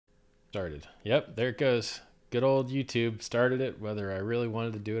Started. Yep, there it goes. Good old YouTube started it, whether I really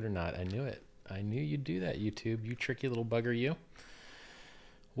wanted to do it or not. I knew it. I knew you'd do that, YouTube. You tricky little bugger, you.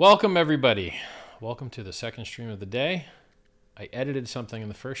 Welcome, everybody. Welcome to the second stream of the day. I edited something in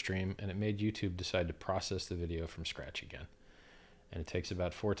the first stream, and it made YouTube decide to process the video from scratch again. And it takes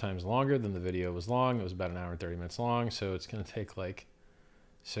about 4 times longer than the video was long. It was about an hour and 30 minutes long, so it's going to take like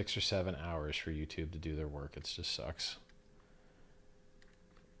 6 or 7 hours for YouTube to do their work. It just sucks.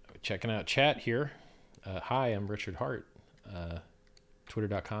 Checking out chat here. Hi, I'm Richard Hart.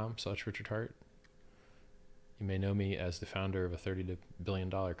 Twitter.com/Richard Hart. You may know me as the founder of a $30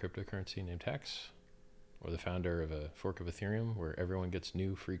 billion cryptocurrency named Hex, or the founder of a fork of Ethereum where everyone gets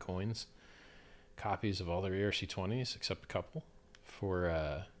new free coins, copies of all their ERC20s except a couple, for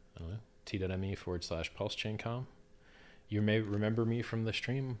I don't know, t.me/PulseChainCom. You may remember me from the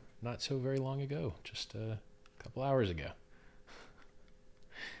stream not so very long ago, just a couple hours ago.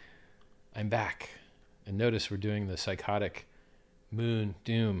 I'm back. And notice we're doing the psychotic moon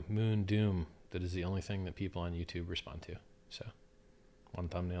doom that is the only thing that people on YouTube respond to. So one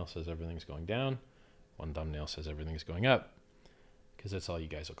thumbnail says everything's going down, one thumbnail says everything's going up, because that's all you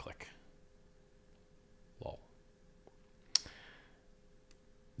guys will click. Lol.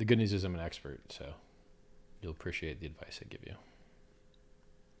 The good news is I'm an expert, so you'll appreciate the advice I give you.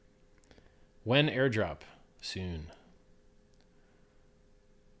 When airdrop? Soon.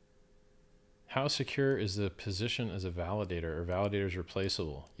 How secure is the position as a validator? Are validators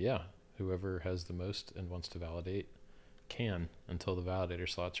replaceable? Yeah, whoever has the most and wants to validate can until the validator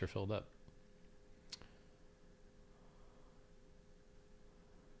slots are filled up.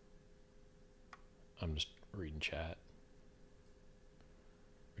 I'm just reading chat.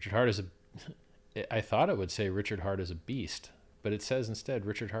 Richard Hart is a... I thought it would say Richard Hart is a beast, but it says instead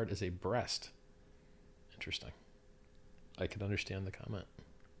Richard Hart is a breast. Interesting. I could understand the comment.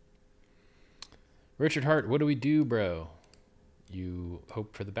 Richard Hart, what do we do, bro? You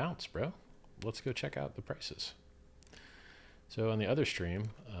hope for the bounce, bro. Let's go check out the prices. So on the other stream,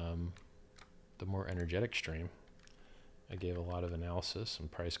 the more energetic stream, I gave a lot of analysis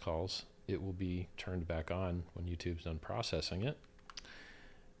and price calls. It will be turned back on when YouTube's done processing it.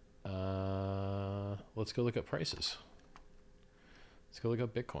 Let's go look at prices. Let's go look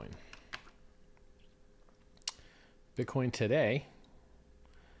up Bitcoin. Bitcoin today,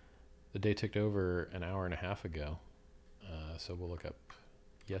 the day ticked over an hour and a half ago. So we'll look up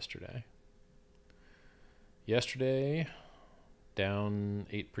yesterday. Yesterday, down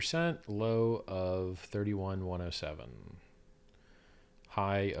 8%, low of 31,107,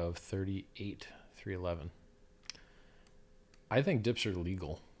 high of 38,311. I think dips are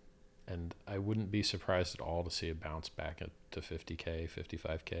legal, and I wouldn't be surprised at all to see a bounce back to 50K,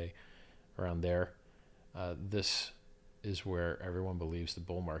 55K, around there. This is where everyone believes the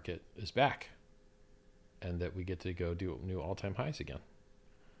bull market is back and that we get to go do new all-time highs again.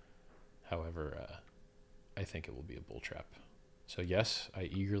 However, I think it will be a bull trap. So yes, I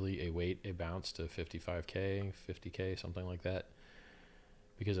eagerly await a bounce to 55K, 50K, something like that,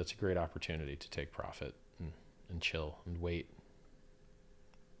 because that's a great opportunity to take profit and chill and wait.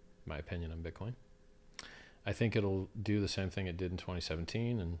 My opinion on Bitcoin. I think it'll do the same thing it did in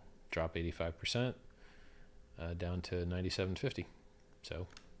 2017 and drop 85%. Down to 97.50. So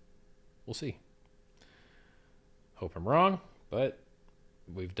we'll see. Hope I'm wrong, but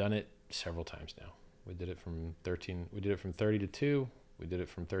we've done it several times now. We did it from 30 to 2. We did it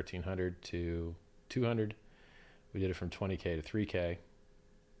from 1300 to 200. We did it from 20K to 3K.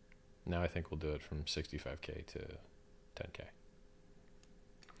 Now I think we'll do it from 65K to 10K.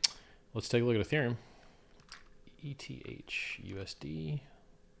 Let's take a look at Ethereum. ETH USD.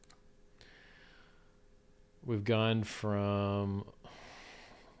 We've gone from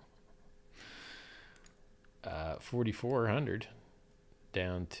 4,400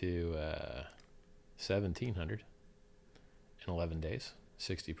 down to 1,700 in 11 days,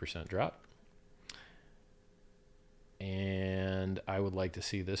 60% drop. And I would like to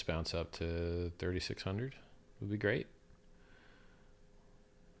see this bounce up to 3,600. Would be great.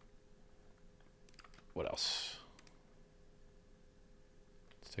 What else?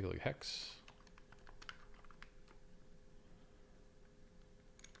 Let's take a look at Hex.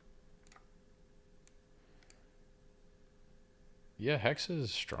 Yeah, Hex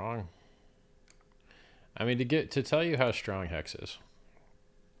is strong. I mean, to tell you how strong Hex is,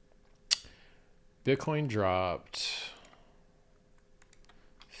 Bitcoin dropped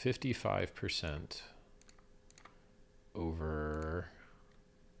 55% over.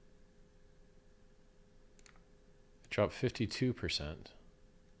 It dropped 52%.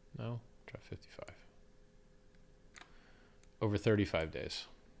 No, dropped 55. Over 35 days.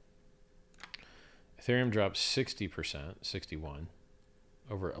 Ethereum dropped 60%, 61,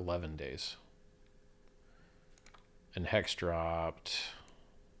 over 11 days. And Hex dropped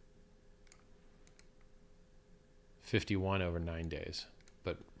 51 over 9 days.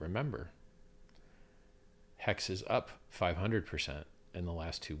 But remember, Hex is up 500% in the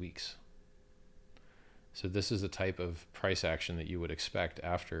last 2 weeks. So this is the type of price action that you would expect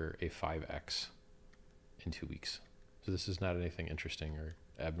after a 5x in 2 weeks. So this is not anything interesting or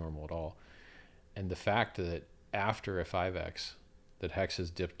abnormal at all. And the fact that after a 5x that Hex has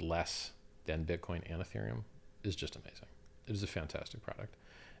dipped less than Bitcoin and Ethereum is just amazing. It is a fantastic product.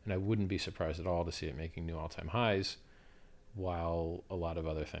 And I wouldn't be surprised at all to see it making new all-time highs while a lot of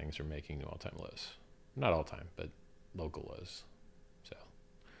other things are making new all-time lows. Not all-time, but local lows. So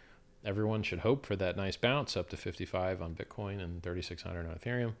everyone should hope for that nice bounce up to 55 on Bitcoin and 3,600 on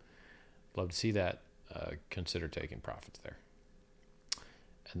Ethereum. Love to see that. Consider taking profits there.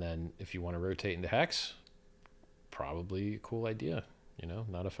 And then if you want to rotate into Hex, probably a cool idea. You know,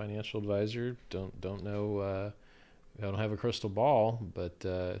 not a financial advisor. Don't know. I don't have a crystal ball, but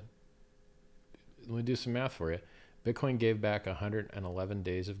let me do some math for you. Bitcoin gave back 111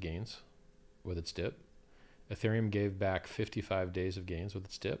 days of gains with its dip. Ethereum gave back 55 days of gains with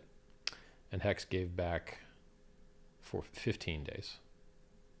its dip. And Hex gave back for 15 days.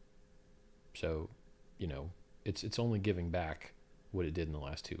 So, you know, it's only giving back what it did in the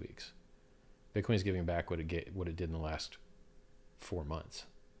last 2 weeks. Bitcoin's giving back what it did in the last 4 months.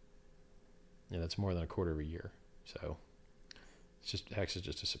 Yeah, that's more than a quarter of a year. So it's just, Hex is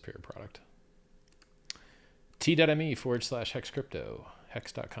just a superior product. T.me/Hex Crypto,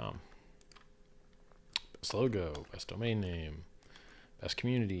 hex.com. Best logo, best domain name, best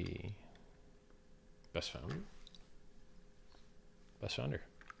community, best founder. Best founder.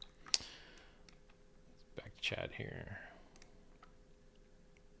 Back to chat here.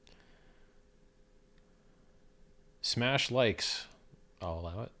 Smash likes. I'll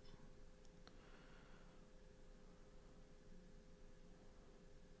allow it.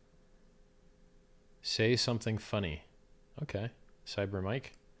 Say something funny. Okay. Cyber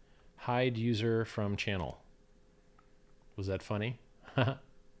Mike. Hide user from channel. Was that funny? That's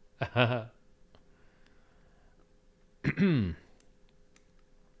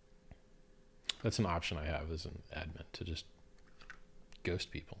an option I have as an admin, to just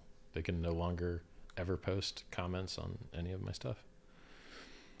ghost people. They can no longer ever post comments on any of my stuff.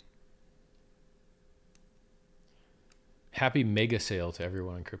 Happy mega sale to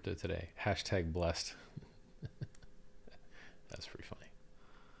everyone in crypto today. Hashtag blessed. That's pretty funny.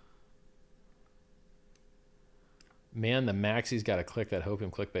 Man, the Maxi's got to click that hopium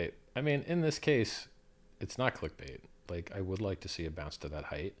clickbait. I mean, in this case, it's not clickbait. Like, I would like to see a bounce to that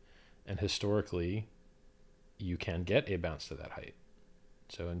height. And historically, you can get a bounce to that height.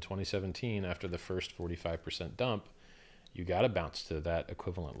 So in 2017, after the first 45% dump, you got a bounce to that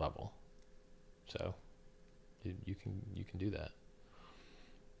equivalent level. So you can do that.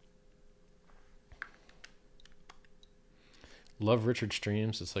 Love Richard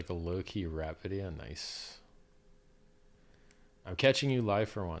streams. It's like a low-key rap video. Nice. I'm catching you live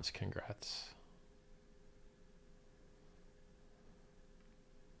for once. Congrats.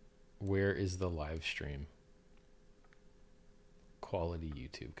 Where is the live stream? Quality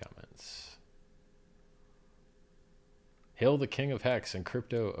YouTube comments. Hail the king of Hex and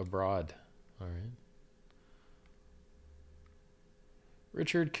crypto abroad. All right.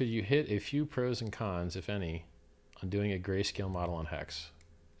 Richard, could you hit a few pros and cons, if any, on doing a grayscale model on Hex?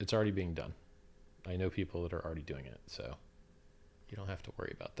 It's already being done. I know people that are already doing it, so you don't have to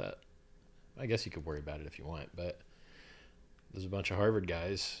worry about that. I guess you could worry about it if you want, but there's a bunch of Harvard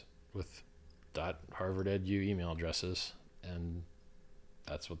guys with .Harvard edu email addresses, and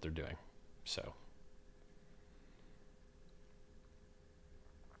that's what they're doing. So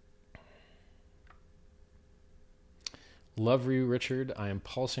love you, Richard. I am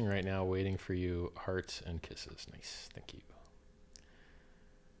pulsing right now, waiting for you. Hearts and kisses. Nice. Thank you.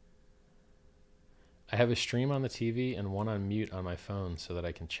 I have a stream on the TV and one on mute on my phone so that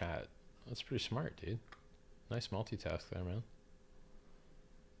I can chat. That's pretty smart, dude. Nice multitask there, man.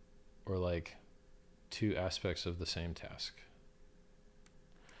 Or like two aspects of the same task.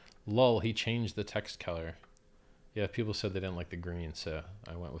 Lol, he changed the text color. Yeah, people said they didn't like the green, so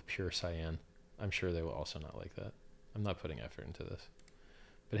I went with pure cyan. I'm sure they will also not like that. I'm not putting effort into this.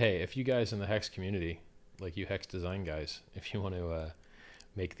 But hey, if you guys in the Hex community, like you Hex design guys, if you want to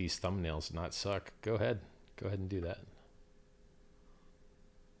make these thumbnails not suck, go ahead. Go ahead and do that.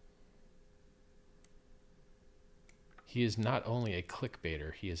 He is not only a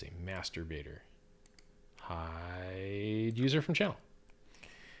clickbaiter, he is a masturbator. Hide user from channel.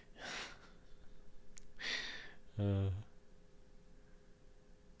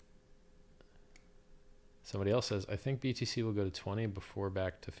 Somebody else says, I think BTC will go to 20 before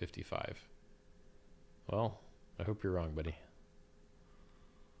back to 55. Well, I hope you're wrong, buddy.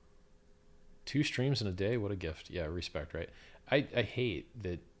 2 streams in a day, what a gift. Yeah, respect, right? I hate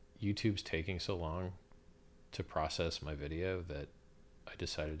that YouTube's taking so long to process my video that I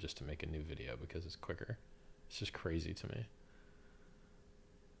decided just to make a new video because it's quicker. It's just crazy to me.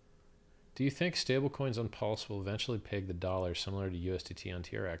 Do you think stablecoins on Pulse will eventually peg the dollar similar to USDT on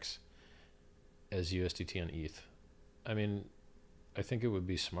TRX as USDT on ETH? I mean, I think it would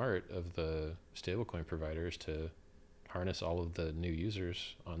be smart of the stablecoin providers to harness all of the new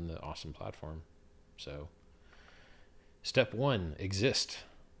users on the awesome platform. So, step 1, exist.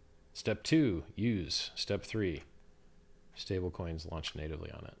 Step 2, use. Step 3, stablecoins launched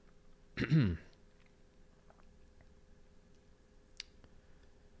natively on it.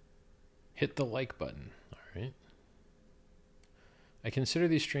 Hit the like button. All right. I consider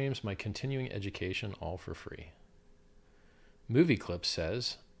these streams my continuing education, all for free. Movie Clip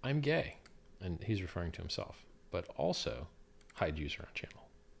says, I'm gay. And he's referring to himself, but also hide user on channel.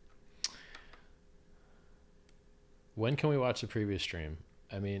 When can we watch the previous stream?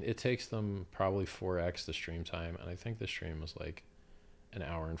 I mean, it takes them probably 4x the stream time, and I think the stream was like an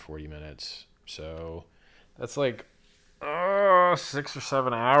hour and 40 minutes. So that's like 6 or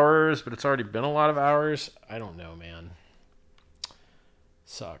 7 hours, but it's already been a lot of hours. I don't know, man.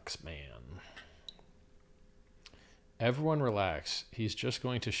 Sucks, man. Everyone relax. He's just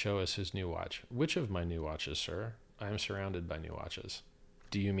going to show us his new watch. Which of my new watches, sir? I am surrounded by new watches.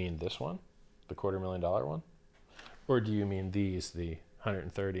 Do you mean this one? The $250,000 one? Or do you mean these, the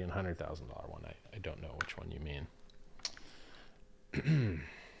 $130,000 and $100,000 one? I don't know which one you mean.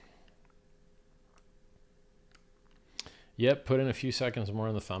 Yep, put in a few seconds more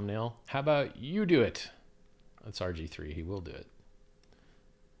in the thumbnail. How about you do it? That's RG3. He will do it.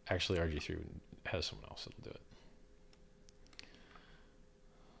 Actually, RG3 has someone else that'll do it.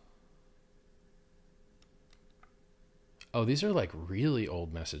 Oh, these are like really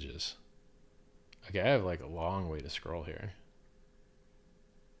old messages. Okay, I have like a long way to scroll here.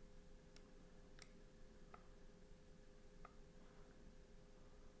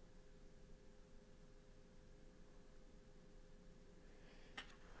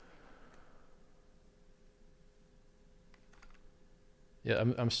 Yeah,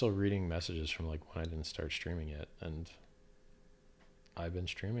 I'm still reading messages from like when I didn't start streaming yet, and I've been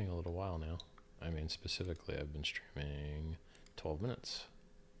streaming a little while now. I mean, specifically, I've been streaming 12 minutes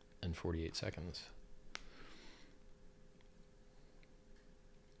and 48 seconds.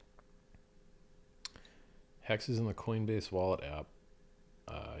 Hex is in the Coinbase wallet app,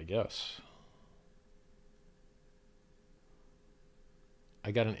 I guess. I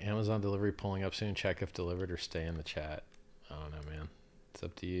got an Amazon delivery pulling up soon. Check if delivered or stay in the chat. I don't know, man. It's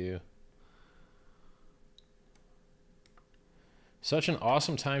up to you. Such an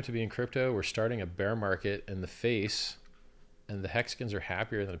awesome time to be in crypto. We're starting a bear market in the face, and the Hexicans are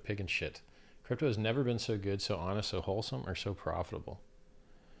happier than a pig in shit. Crypto has never been so good, so honest, so wholesome, or so profitable.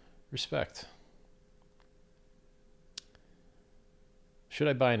 Respect. Should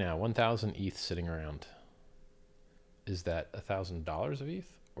I buy now? 1,000 ETH sitting around. Is that $1,000 of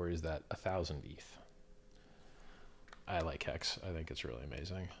ETH, or is that 1,000 ETH? I like Hex. I think it's really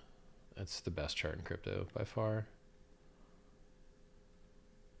amazing. It's the best chart in crypto by far.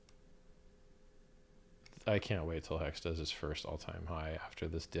 I can't wait till Hex does its first all-time high after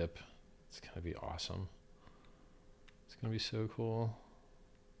this dip. It's going to be awesome. It's going to be so cool.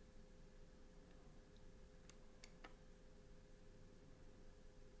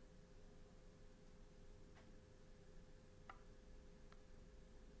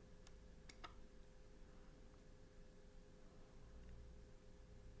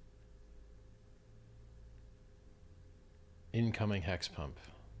 Incoming Hex pump.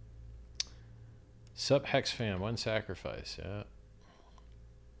 Sup Hex fam, one sacrifice, yeah.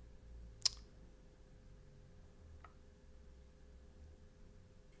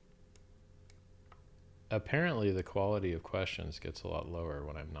 Apparently the quality of questions gets a lot lower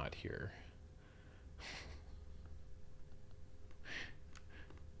when I'm not here.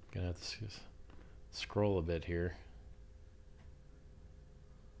 Gonna have to scroll a bit here.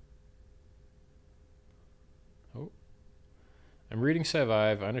 Oh. I'm reading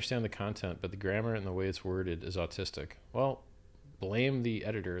Survive. I understand the content, but the grammar and the way it's worded is autistic. Well, blame the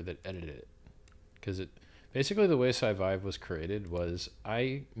editor that edited it. Because basically the way Survive was created was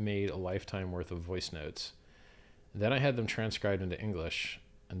I made a lifetime worth of voice notes. Then I had them transcribed into English.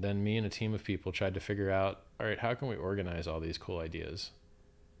 And then me and a team of people tried to figure out, all right, how can we organize all these cool ideas?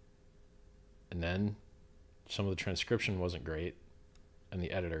 And then some of the transcription wasn't great, and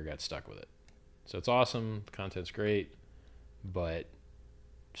the editor got stuck with it. So it's awesome, the content's great, but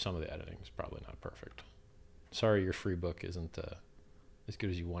some of the editing is probably not perfect. Sorry, your free book isn't as good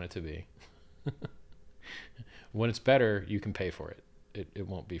as you want it to be. When it's better, you can pay for it. It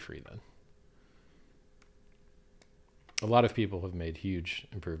won't be free then. A lot of people have made huge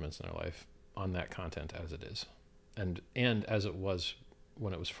improvements in their life on that content as it is, and as it was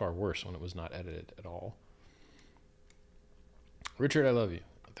when it was far worse, when it was not edited at all. Richard, I love you.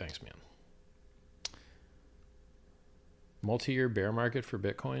 Thanks, man. Multi-year bear market for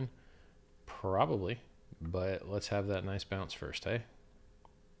Bitcoin? Probably, but let's have that nice bounce first, hey?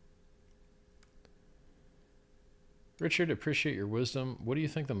 Richard, appreciate your wisdom. What do you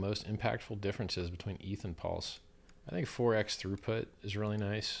think the most impactful difference is between ETH and Pulse? I think 4x throughput is really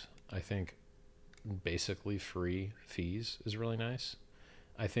nice. I think basically free fees is really nice.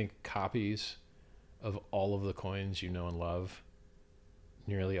 I think copies of all of the coins you know and love,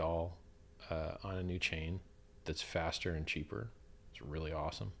 nearly all, on a new chain that's faster and cheaper. It's really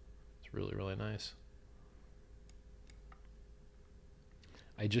awesome. It's really, really nice.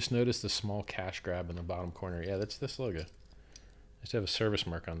 I just noticed the small cash grab in the bottom corner. Yeah, that's this logo. I used to have a service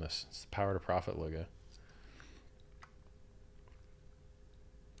mark on this. It's the Power to Profit logo.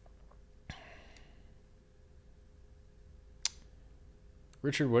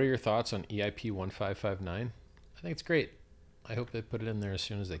 Richard, what are your thoughts on EIP 1559? I think it's great. I hope they put it in there as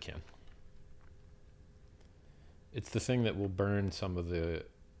soon as they can. It's the thing that will burn some of the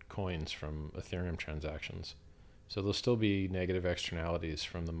coins from Ethereum transactions. So there'll still be negative externalities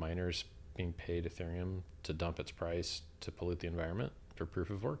from the miners being paid Ethereum to dump its price to pollute the environment for proof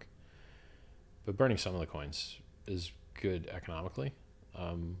of work. But burning some of the coins is good economically.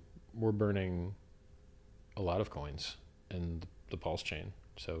 We're burning a lot of coins in the Pulse chain.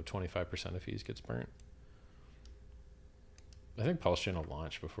 So 25% of fees gets burnt. I think Pulse chain will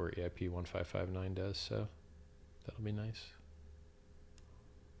launch before EIP 1559 does, so that'll be nice.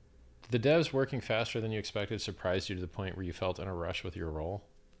 The devs working faster than you expected surprised you to the point where you felt in a rush with your role?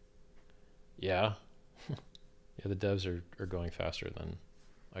 Yeah. Yeah, the devs are going faster than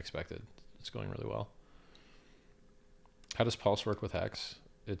I expected. It's going really well. How does Pulse work with Hex?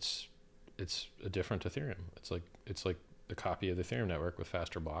 It's a different Ethereum. It's like a copy of the Ethereum network with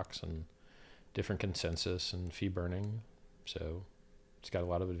faster blocks and different consensus and fee burning. So it's got a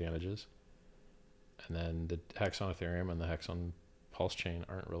lot of advantages. And then the Hex on Ethereum and the Hex on Pulse chain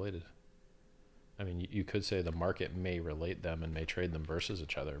aren't related. I mean, you could say the market may relate them and may trade them versus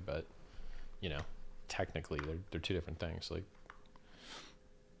each other, but you know, technically they're two different things. Like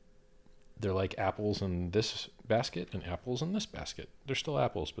they're like apples in this basket and apples in this basket. They're still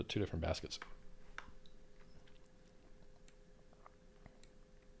apples, but two different baskets.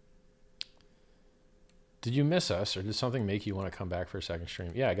 Did you miss us, or did something make you want to come back for a second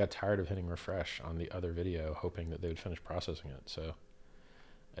stream? Yeah, I got tired of hitting refresh on the other video, hoping that they would finish processing it. So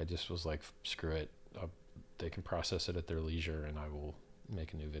I just was like, screw it. They can process it at their leisure, and I will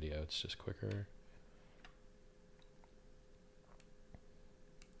make a new video. It's just quicker.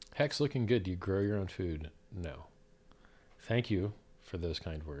 Hex looking good. Do you grow your own food? No. Thank you for those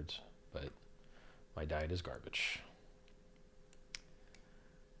kind words, but my diet is garbage.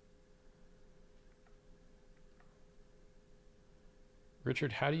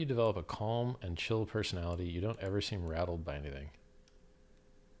 Richard, how do you develop a calm and chill personality? You don't ever seem rattled by anything.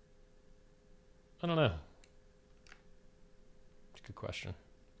 I don't know. It's a good question.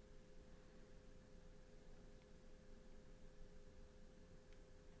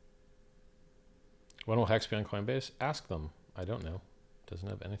 When will Hex be on Coinbase? Ask them. I don't know. It doesn't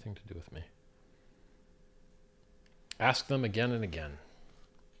have anything to do with me. Ask them again and again.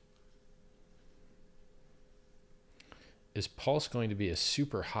 Is Pulse going to be a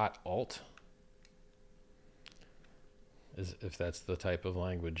super hot alt? If that's the type of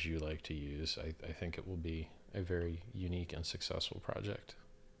language you like to use, I think it will be a very unique and successful project.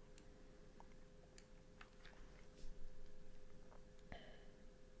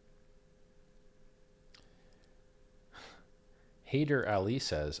 Hader Ali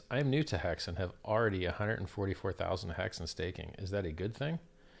says, I'm new to Hex and have already 144,000 Hex in staking. Is that a good thing?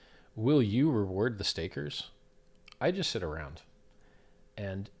 Will you reward the stakers? I just sit around.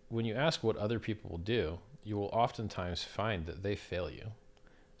 And when you ask what other people will do, you will oftentimes find that they fail you.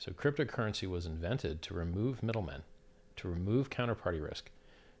 So cryptocurrency was invented to remove middlemen, to remove counterparty risk,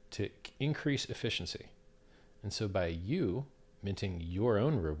 to increase efficiency. And so by you minting your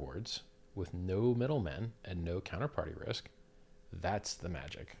own rewards with no middlemen and no counterparty risk, that's the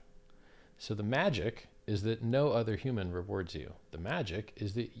magic. So the magic is that no other human rewards you. The magic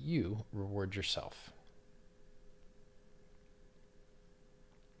is that you reward yourself.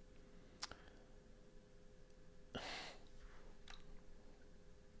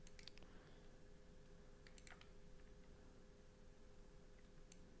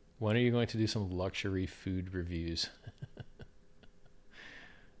 When are you going to do some luxury food reviews?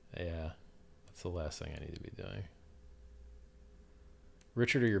 Yeah, that's the last thing I need to be doing.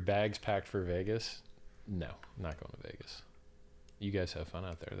 Richard, are your bags packed for Vegas? No, not going to Vegas. You guys have fun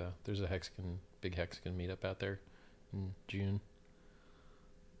out there, though. There's a big Hexagon meetup out there in June.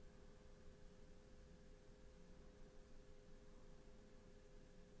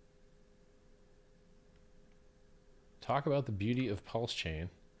 Talk about the beauty of Pulse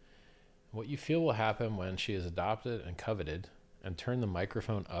Chain. What you feel will happen when she is adopted and coveted, and turn the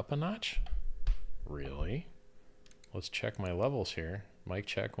microphone up a notch? Really? Let's check my levels here. Mic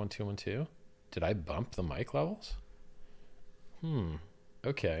check, 1 2 1 2. Did I bump the mic levels?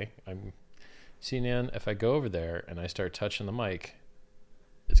 Okay. See, Nan, if I go over there and I start touching the mic,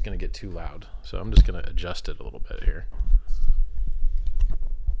 it's gonna get too loud. So I'm just gonna adjust it a little bit here.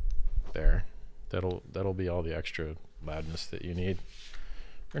 There. That'll be all the extra loudness that you need.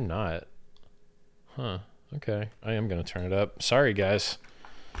 Or not. Huh. Okay. I am gonna turn it up. Sorry, guys.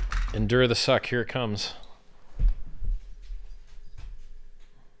 Endure the suck. Here it comes.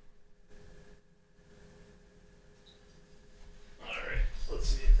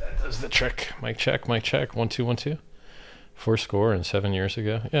 Does the trick. Mic check, 1 2 1 2. 4 score and 7 years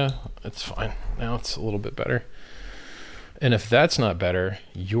ago. Yeah, it's fine. Now it's a little bit better. And if that's not better,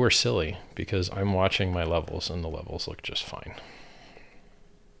 you're silly, because I'm watching my levels and the levels look just fine.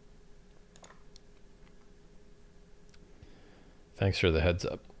 Thanks for the heads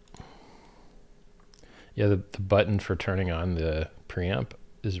up. Yeah, the button for turning on the preamp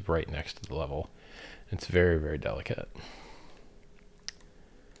is right next to the level. It's very, very delicate.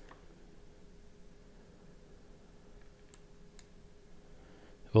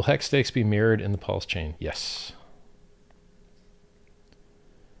 Will hex stakes be mirrored in the Pulse Chain? Yes.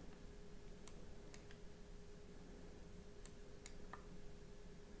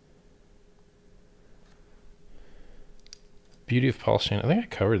 Beauty of Pulse Chain. I think I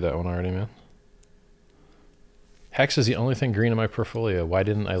covered that one already, man. Hex is the only thing green in my portfolio. Why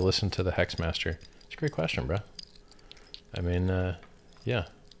didn't I listen to the Hex Master? It's a great question, bro. I mean, yeah.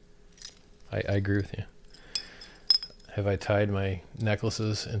 I agree with you. Have I tied my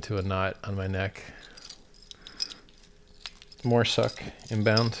necklaces into a knot on my neck? More suck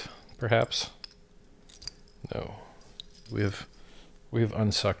inbound, perhaps? No. We've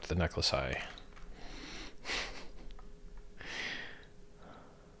unsucked the necklace eye.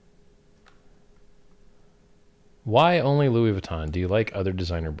 Why only Louis Vuitton? Do you like other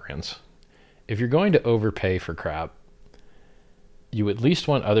designer brands? If you're going to overpay for crap, you at least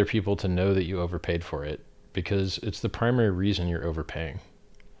want other people to know that you overpaid for it, because it's the primary reason you're overpaying.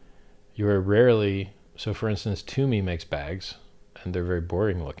 You are rarely, so for instance, Tumi makes bags, and they're very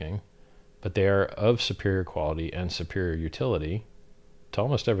boring looking, but they are of superior quality and superior utility to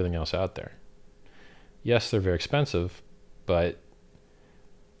almost everything else out there. Yes, they're very expensive, but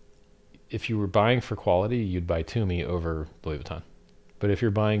if you were buying for quality, you'd buy Tumi over Louis Vuitton. But if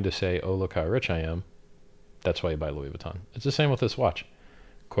you're buying to say, oh, look how rich I am, that's why you buy Louis Vuitton. It's the same with this watch.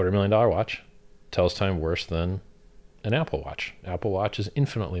 $250,000 watch tells time worse than an Apple Watch. Apple Watch is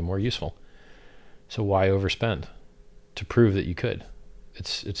infinitely more useful. So why overspend? To prove that you could.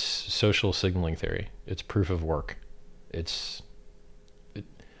 It's social signaling theory. It's proof of work. It's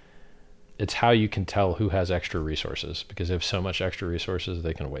how you can tell who has extra resources, because they have so much extra resources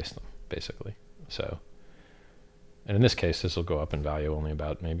they can waste them, basically. So, and in this case, this will go up in value only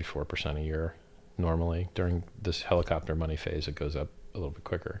about maybe 4% a year. Normally, during this helicopter money phase, it goes up a little bit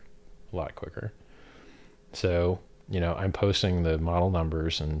quicker, a lot quicker. So, you know, I'm posting the model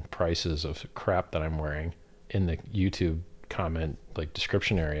numbers and prices of crap that I'm wearing in the YouTube comment, like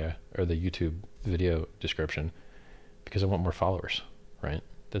description area, or the YouTube video description, because I want more followers, right?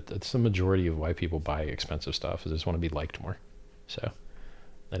 That's the majority of why people buy expensive stuff, is they just want to be liked more. So,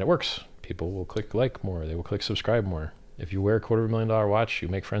 and it works. People will click like more. They will click subscribe more. If you wear a $250,000 watch, you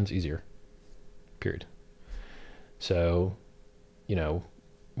make friends easier. Period. So, you know,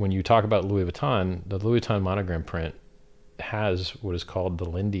 when you talk about Louis Vuitton, the Louis Vuitton monogram print has what is called the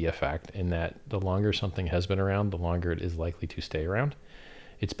Lindy effect, in that the longer something has been around, the longer it is likely to stay around.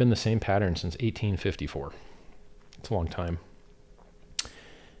 It's been the same pattern since 1854. It's a long time.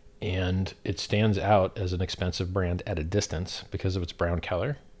 And it stands out as an expensive brand at a distance because of its brown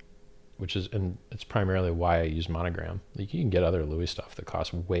color, which is, and it's primarily why I use monogram. Like, you can get other Louis stuff that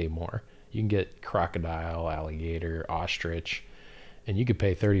costs way more. You can get crocodile, alligator, ostrich, and you could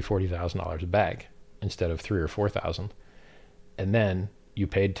pay $30,000, $40,000 a bag instead of $3,000 or $4,000. And then you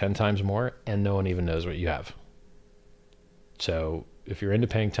paid 10 times more and no one even knows what you have. So if you're into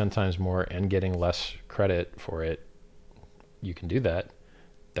paying 10 times more and getting less credit for it, you can do that.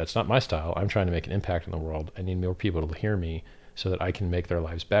 That's not my style. I'm trying to make an impact in the world. I need more people to hear me so that I can make their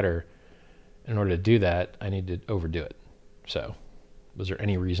lives better. In order to do that, I need to overdo it. So, was there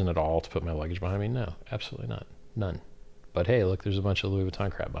any reason at all to put my luggage behind me? No, absolutely not. None. But hey, look, there's a bunch of Louis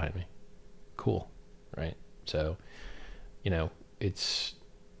Vuitton crap behind me. Cool, right? So, it's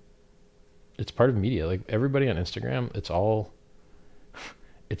part of media. Like everybody on Instagram, it's all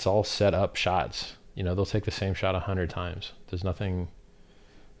set up shots. They'll take the same shot 100 times. There's nothing.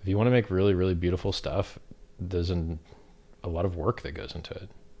 If you want to make really, really beautiful stuff, there's a lot of work that goes into it.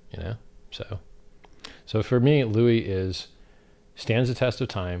 So for me, Louis stands the test of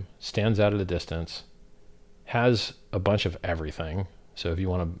time, stands out at a distance, has a bunch of everything. So if you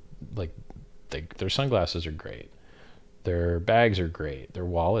want to, their sunglasses are great, their bags are great, their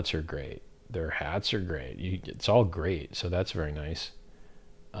wallets are great, their hats are great. It's all great. So that's very nice.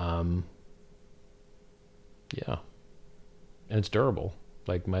 Yeah, and it's durable.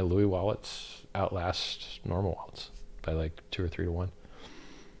 Like my Louis wallets outlast normal wallets by like 2 or 3 to 1.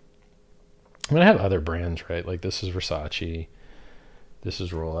 I mean, I have other brands, right? Like this is Versace, this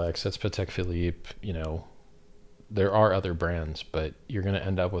is Rolex, that's Patek Philippe. There are other brands, but you're going to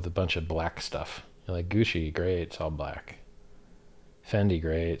end up with a bunch of black stuff. Like Gucci, great, it's all black. Fendi,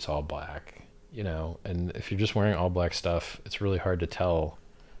 great, it's all black. And if you're just wearing all black stuff, it's really hard to tell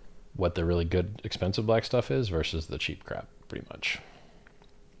what the really good, expensive black stuff is versus the cheap crap, pretty much.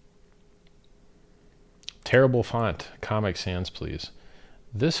 Terrible font, Comic Sans, please.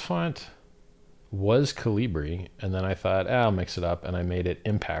 This font was Calibri, and then I thought, I'll mix it up, and I made it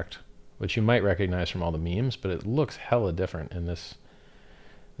Impact, which you might recognize from all the memes, but it looks hella different in the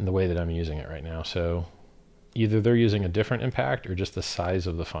way that I'm using it right now. So either they're using a different Impact or just the size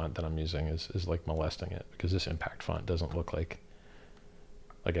of the font that I'm using is like molesting it, because this Impact font doesn't look like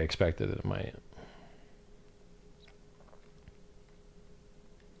I expected it might.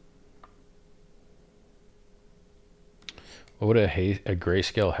 What would a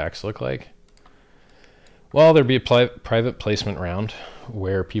grayscale hex look like? Well, there'd be a private placement round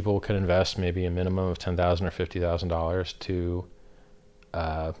where people could invest maybe a minimum of $10,000 or $50,000 to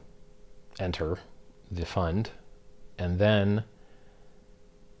enter the fund, and then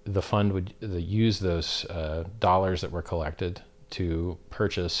the fund would use those dollars that were collected to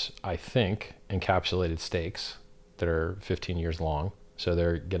purchase, I think, encapsulated stakes that are 15 years long. So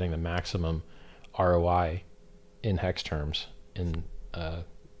they're getting the maximum ROI in hex terms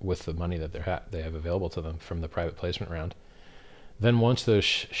with the money that they have available to them from the private placement round. Then once those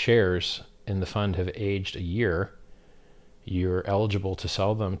shares in the fund have aged a year, you're eligible to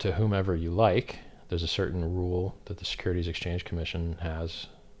sell them to whomever you like. There's a certain rule that the Securities Exchange Commission has.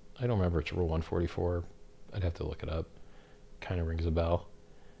 I don't remember, it's Rule 144. I'd have to look it up. Kind of rings a bell.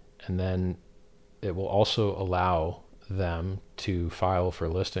 And then it will also allow them to file for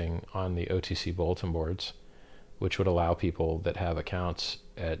listing on the OTC bulletin boards, which would allow people that have accounts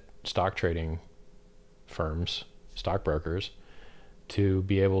at stock trading firms, stockbrokers, to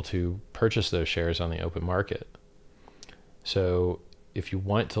be able to purchase those shares on the open market. So if you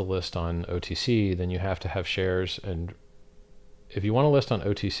want to list on OTC, then you have to have shares. And if you want to list on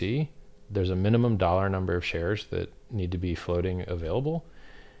OTC, there's a minimum dollar number of shares that need to be floating available.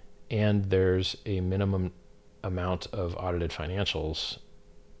 And there's a minimum amount of audited financials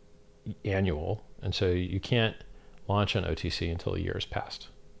annual. And so you can't launch on OTC until a year has passed.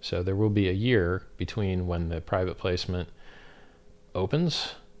 So there will be a year between when the private placement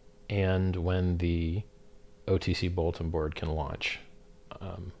opens and when the OTC bulletin board can launch.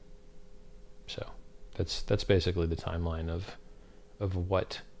 So that's basically the timeline of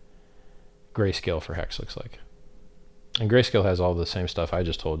what Grayscale for Hex looks like. And Grayscale has all the same stuff I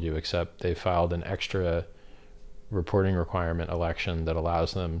just told you, except they filed an extra reporting requirement election that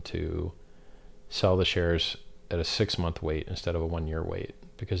allows them to sell the shares at a 6-month wait instead of a 1-year wait,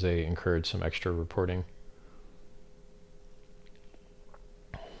 because they incurred some extra reporting.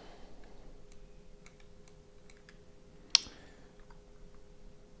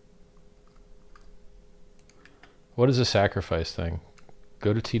 What is a sacrifice thing?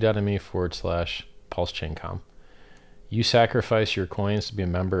 Go to t.me/pulsechaincom. You sacrifice your coins to be a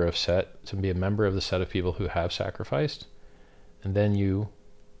member of the set of people who have sacrificed, and then you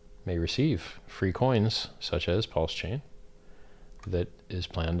may receive free coins such as Pulse Chain that is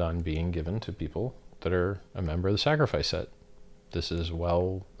planned on being given to people that are a member of the sacrifice set. This is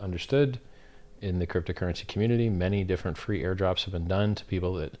well understood in the cryptocurrency community. Many different free airdrops have been done to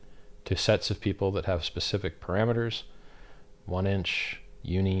sets of people that have specific parameters: 1 inch,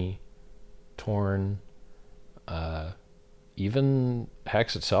 uni, torn, even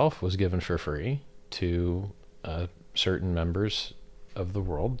Hex itself was given for free to certain members of the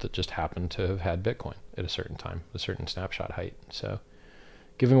world that just happen to have had Bitcoin at a certain time, a certain snapshot height. So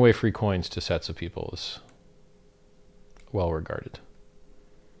giving away free coins to sets of people is well regarded.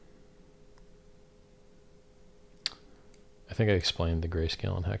 I think I explained the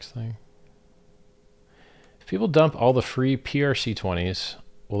grayscale and hex thing. If people dump all the free PRC20s,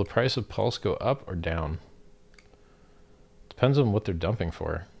 will the price of Pulse go up or down? Depends on what they're dumping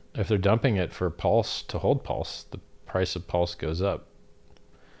for. If they're dumping it for Pulse to hold Pulse, the price of Pulse goes up.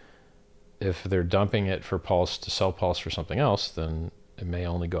 If they're dumping it for Pulse to sell Pulse for something else, then it may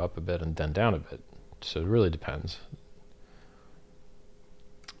only go up a bit and then down a bit. So it really depends.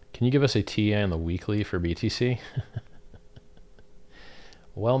 Can you give us a TA on the weekly for BTC?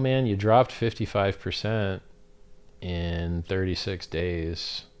 Well, man, you dropped 55% in 36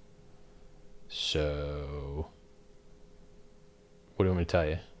 days. So what do you want me to tell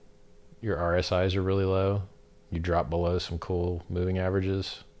you? Your RSIs are really low. You drop below some cool moving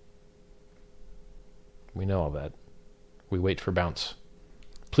averages. We know all that. We wait for bounce.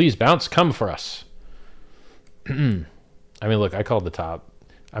 Please, bounce, come for us. I mean, look, I called the top.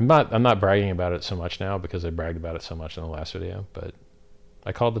 I'm not bragging about it so much now because I bragged about it so much in the last video, but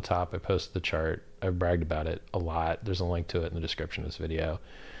I called the top. I posted the chart. I've bragged about it a lot. There's a link to it in the description of this video.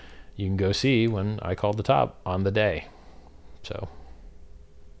 You can go see when I called the top on the day. So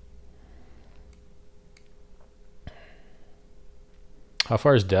how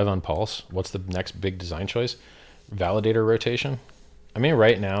far is Dev on Pulse? What's the next big design choice? Validator rotation. I mean,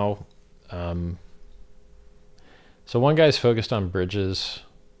 right now, so one guy's focused on bridges,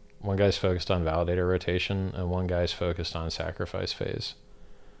 one guy's focused on validator rotation, and one guy's focused on sacrifice phase.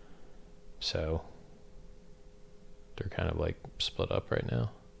 So they're kind of like split up right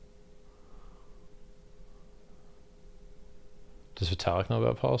now. Does Vitalik know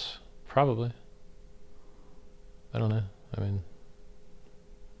about Pulse? Probably. I don't know. I mean,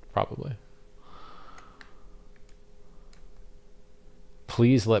 probably.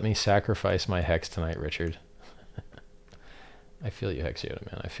 Please let me sacrifice my hex tonight, Richard. I feel you, Hex Yoda,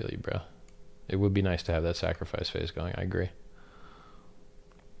 man. I feel you, bro. It would be nice to have that sacrifice phase going. I agree.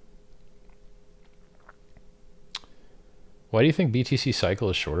 Why do you think BTC cycle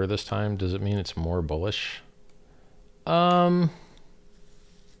is shorter this time? Does it mean it's more bullish? I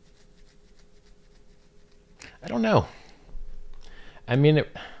don't know. I mean,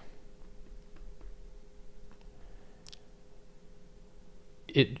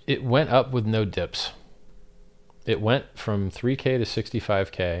 it went up with no dips. It went from 3K to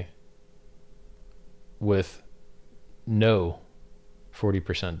 65K with no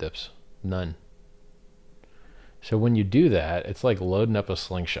 40% dips. None. So when you do that, it's like loading up a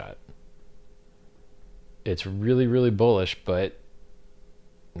slingshot. It's really, really bullish, but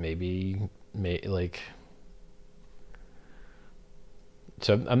maybe like...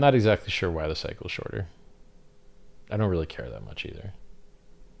 So I'm not exactly sure why the cycle's shorter. I don't really care that much either.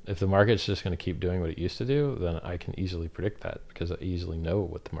 If the market's just going to keep doing what it used to do, then I can easily predict that because I easily know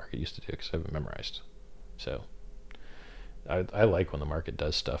what the market used to do because I have it memorized. So I like when the market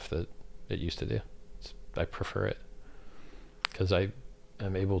does stuff that it used to do. I prefer it because I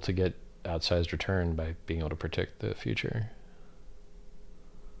am able to get outsized return by being able to predict the future.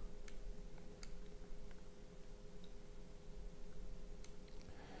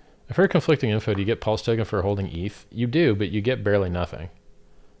 I've heard conflicting info. Do you get Pulse token for holding ETH? You do, but you get barely nothing.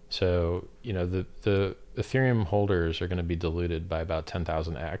 So, you know, the Ethereum holders are going to be diluted by about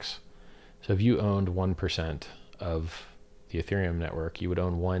 10,000x. So if you owned 1% of the Ethereum network, you would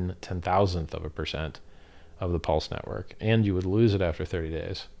own 1/10,000th of a percent of the Pulse network, and you would lose it after 30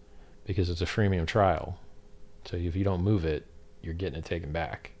 days because it's a freemium trial. So if you don't move it, you're getting it taken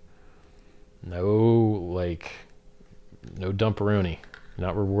back. No dumperoonie.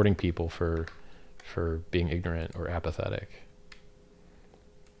 Not rewarding people for being ignorant or apathetic.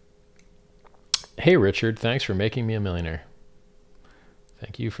 Hey Richard, thanks for making me a millionaire.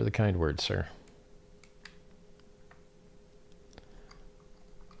 Thank you for the kind words, sir.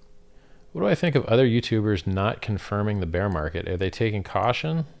 What do I think of other YouTubers not confirming the bear market? Are they taking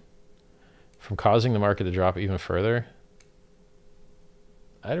caution from causing the market to drop even further?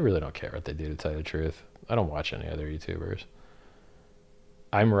 I really don't care what they do, to tell you the truth. I don't watch any other YouTubers.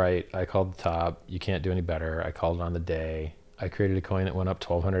 I'm right. I called the top. You can't do any better. I called it on the day. I created a coin that went up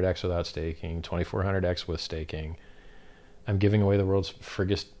 1200x without staking, 2400x with staking. I'm giving away the world's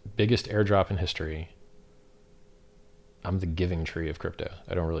biggest airdrop in history. I'm the giving tree of crypto.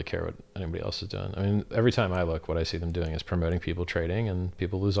 I don't really care what anybody else is doing. I mean, every time I look, what I see them doing is promoting people trading, and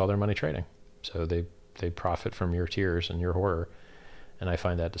people lose all their money trading. So they profit from your tears and your horror, and I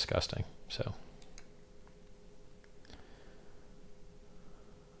find that disgusting. So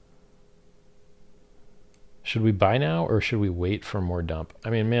Should we buy now or should we wait for more dump? I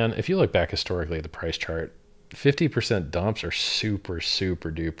mean, man, if you look back historically at the price chart, 50% dumps are super, super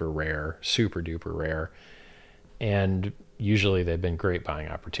duper rare, super duper rare. And usually they've been great buying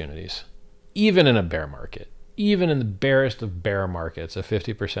opportunities, even in a bear market. Even in the barest of bear markets, a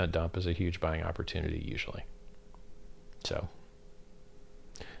 50% dump is a huge buying opportunity usually. So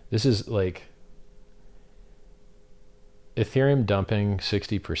this is like Ethereum dumping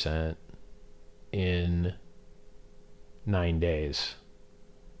 60% in 9 days.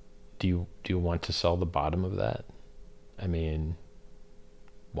 Do you want to sell the bottom of that? I mean,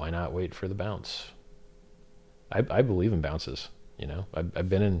 why not wait for the bounce? I believe in bounces. You know, I've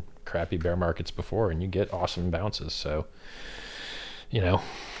been in crappy bear markets before, and you get awesome bounces. So, you know,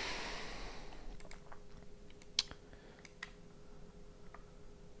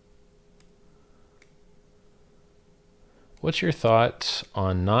 what's your thoughts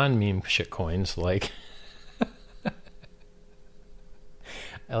on non-meme shitcoins like?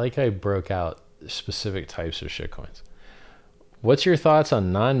 I like how I broke out specific types of shitcoins. What's your thoughts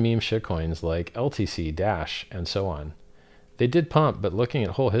on non-meme shitcoins like LTC, Dash, and so on? They did pump, but looking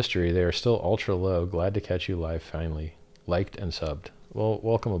at whole history, they are still ultra low. Glad to catch you live finally. Liked and subbed. Well,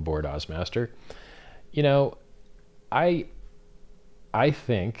 welcome aboard, Ozmaster. You know, I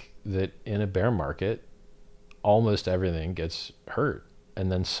think that in a bear market, almost everything gets hurt,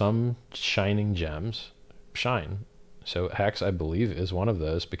 and then some shining gems shine. So Hex, I believe, is one of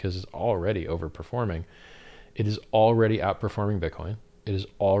those because it's already overperforming. It is already outperforming Bitcoin. It is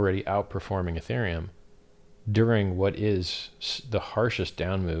already outperforming Ethereum during what is the harshest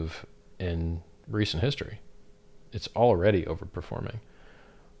down move in recent history. It's already overperforming.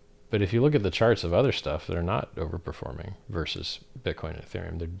 But if you look at the charts of other stuff, they're not overperforming versus Bitcoin and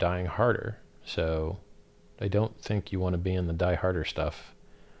Ethereum. They're dying harder. So I don't think you want to be in the die harder stuff.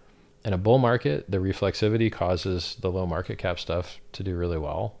 In a bull market, the reflexivity causes the low market cap stuff to do really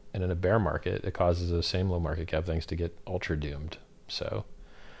well. And in a bear market, it causes those same low market cap things to get ultra doomed. So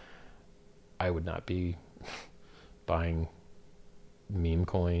I would not be buying meme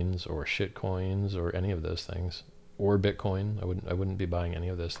coins or shit coins or any of those things, or Bitcoin. I wouldn't be buying any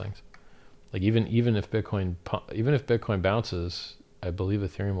of those things. Like even if Bitcoin bounces, I believe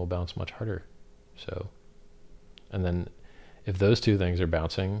Ethereum will bounce much harder. So, and then if those two things are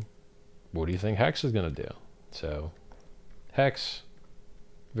bouncing, what do you think Hex is going to do? So Hex,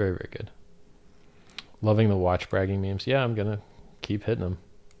 very, very good. Loving the watch bragging memes. Yeah, I'm going to keep hitting them.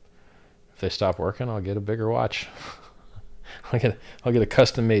 If they stop working, I'll get a bigger watch. I'll get a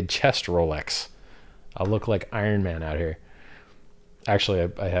custom made chest Rolex. I'll look like Iron Man out here. Actually,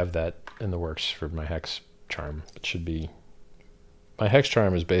 I have that in the works for my Hex charm. It should be, my Hex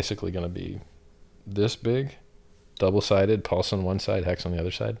charm is basically going to be this big, double-sided, pulse on one side, Hex on the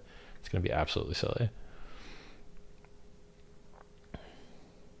other side. It's going to be absolutely silly.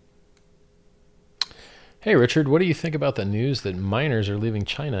 Hey, Richard, what do you think about the news that miners are leaving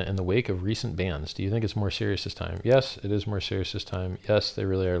China in the wake of recent bans? Do you think it's more serious this time? Yes, it is more serious this time. Yes, they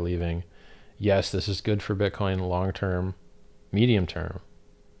really are leaving. Yes, this is good for Bitcoin long term, medium term.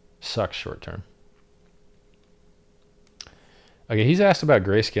 Sucks short term. Okay, he's asked about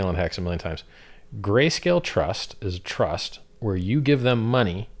Grayscale and Hex a million times. Grayscale Trust is a trust where you give them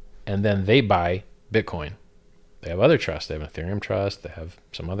money and then they buy Bitcoin. They have other trusts. They have an Ethereum trust. They have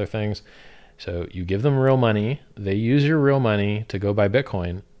some other things. So you give them real money. They use your real money to go buy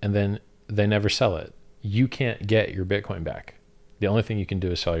Bitcoin, and then they never sell it. You can't get your Bitcoin back. The only thing you can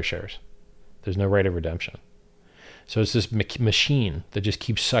do is sell your shares. There's no right of redemption. So it's this machine that just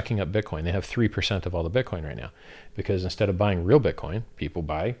keeps sucking up Bitcoin. They have 3% of all the Bitcoin right now because instead of buying real Bitcoin, people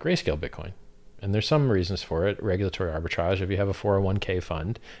buy Grayscale Bitcoin. And there's some reasons for it. Regulatory arbitrage. If you have a 401k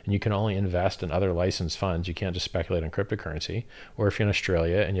fund and you can only invest in other licensed funds, you can't just speculate on cryptocurrency. Or if you're in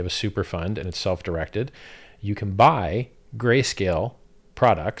Australia and you have a super fund and it's self-directed, you can buy Grayscale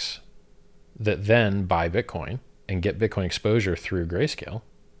products that then buy Bitcoin and get Bitcoin exposure through Grayscale.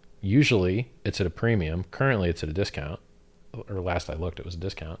 Usually it's at a premium. Currently it's at a discount. Or last I looked, it was a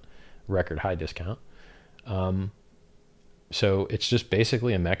discount, record high discount. So it's just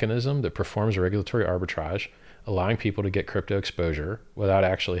basically a mechanism that performs regulatory arbitrage, allowing people to get crypto exposure without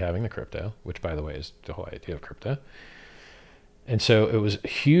actually having the crypto, which, by the way, is the whole idea of crypto. And so it was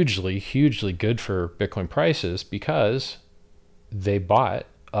hugely, hugely good for Bitcoin prices because they bought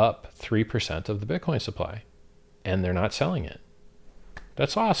up 3% of the Bitcoin supply and they're not selling it.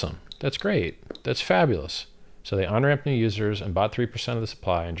 That's awesome. That's great. That's fabulous. So they on-ramped new users and bought 3% of the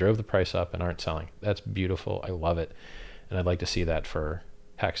supply and drove the price up and aren't selling. That's beautiful. I love it. And I'd like to see that for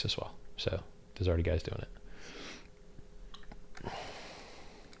Hex as well. So there's already guys doing it.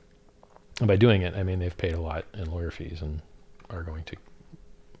 And by doing it, I mean they've paid a lot in lawyer fees and are going to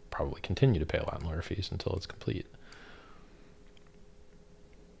probably continue to pay a lot in lawyer fees until it's complete.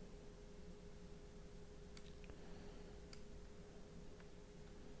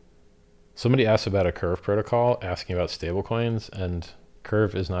 Somebody asked about a Curve protocol, asking about stablecoins, and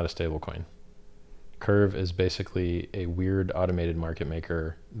Curve is not a stablecoin. Curve is basically a weird automated market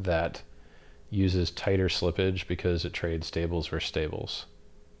maker that uses tighter slippage because it trades stables versus stables,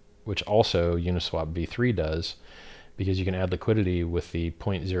 which also Uniswap v3 does, because you can add liquidity with the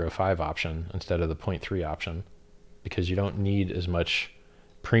 0.05 option instead of the 0.3 option, because you don't need as much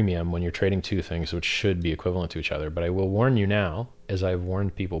premium when you're trading two things which should be equivalent to each other. But I will warn you now, as I've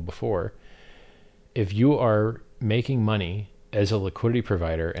warned people before, if you are making money as a liquidity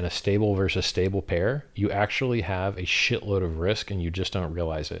provider in a stable versus stable pair, you actually have a shitload of risk and you just don't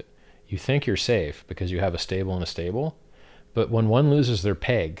realize it. You think you're safe because you have a stable and a stable, but when one loses their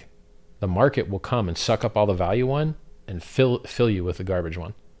peg, the market will come and suck up all the value one and fill you with the garbage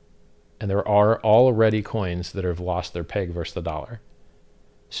one. And there are already coins that have lost their peg versus the dollar.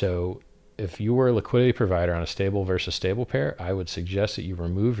 So if you were a liquidity provider on a stable versus stable pair, I would suggest that you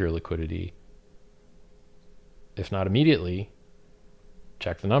remove your liquidity. If not immediately,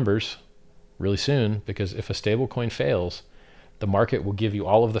 check the numbers really soon, because if a stable coin fails, the market will give you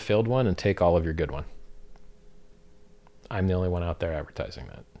all of the failed one and take all of your good one. I'm the only one out there advertising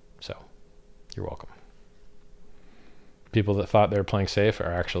that. So you're welcome. People that thought they were playing safe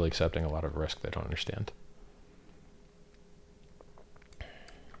are actually accepting a lot of risk they don't understand.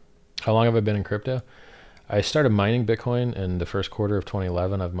 How long have I been in crypto? I started mining Bitcoin in the first quarter of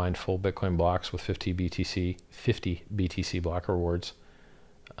 2011. I've mined full Bitcoin blocks with 50 BTC block rewards,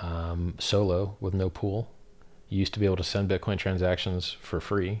 solo with no pool. You used to be able to send Bitcoin transactions for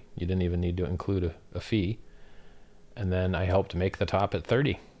free. You didn't even need to include a fee. And then I helped make the top at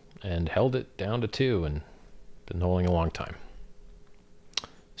 30 and held it down to 2 and been holding a long time.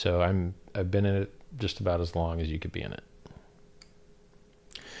 So I've been in it just about as long as you could be in it.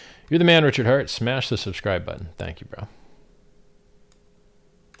 You're the man, Richard Hart. Smash the subscribe button. Thank you, bro.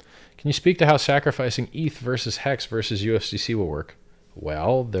 Can you speak to how sacrificing ETH versus HEX versus USDC will work?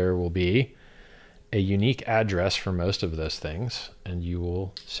 Well, there will be a unique address for most of those things, and you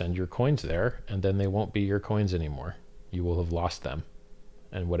will send your coins there, and then they won't be your coins anymore. You will have lost them,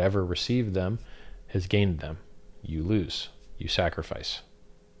 and whatever received them has gained them. You lose. You sacrifice.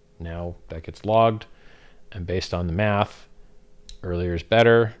 Now that gets logged, and based on the math, earlier is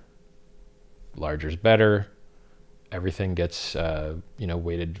better, larger is better. Everything gets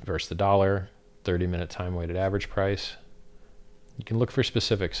weighted versus the dollar, 30-minute time weighted average price. You can look for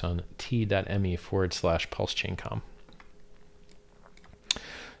specifics on t.me/pulsechaincom.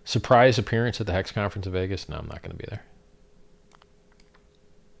 Surprise appearance at the Hex conference in Vegas? No, I'm not going to be there.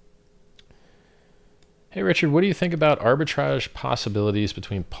 Hey Richard, what do you think about arbitrage possibilities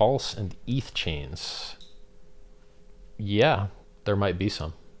between Pulse and ETH chains? Yeah, there might be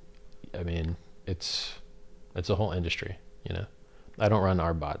some. I mean, it's a whole industry, you know. I don't run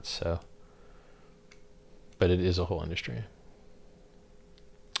RBots, so, but it is a whole industry.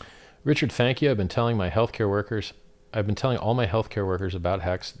 Richard, thank you. I've been telling all my healthcare workers about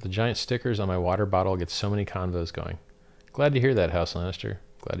Hex. The giant stickers on my water bottle get so many convos going. Glad to hear that, House Lannister.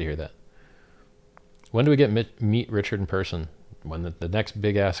 Glad to hear that. When do we get meet Richard in person? When the next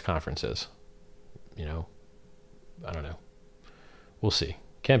big ass conference is? You know, I don't know. We'll see.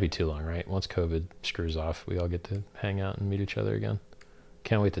 Can't be too long, right? Once COVID screws off, we all get to hang out and meet each other again.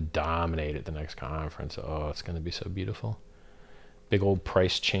 Can't wait to dominate at the next conference. Oh, it's going to be so beautiful. Big old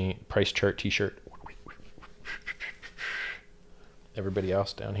price chart t-shirt. Everybody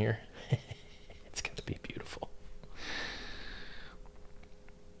else down here. It's going to be beautiful.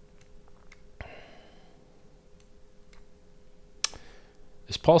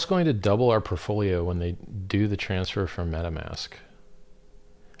 Is Pulse going to double our portfolio when they do the transfer from MetaMask?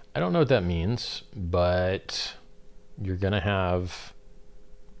 I don't know what that means, but you're going to have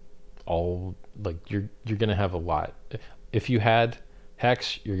you're going to have a lot. If you had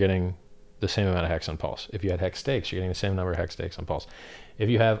Hex, you're getting the same amount of Hex on Pulse. If you had Hex stakes, you're getting the same number of Hex stakes on Pulse. If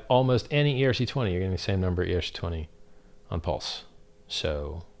you have almost any ERC20, you're getting the same number of ERC20 on Pulse.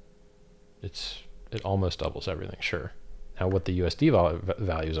 So it almost doubles everything, sure. Now what the USD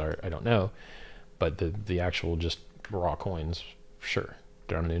values are, I don't know, but the actual just raw coins, sure,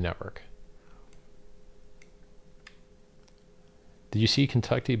 they're on a new network. Did you see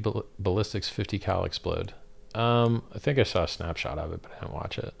Kentucky Ballistics 50 cal explode? I think I saw a snapshot of it, but I didn't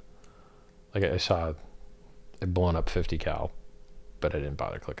watch it. Like I saw it blowing up 50 cal, but I didn't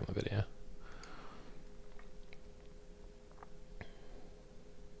bother clicking the video.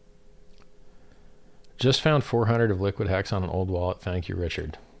 Just found 400 of liquid hex on an old wallet. Thank you,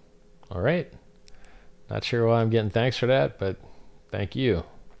 Richard. All right. Not sure why I'm getting thanks for that, but thank you.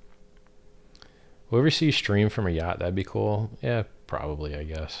 Will we ever see you stream from a yacht? That'd be cool. Yeah, probably, I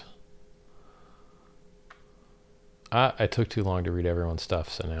guess. I took too long to read everyone's stuff,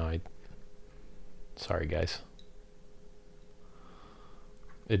 so now sorry, guys.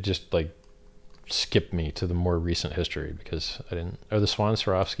 It just, like, skipped me to the more recent history because I didn't... Oh, the Swan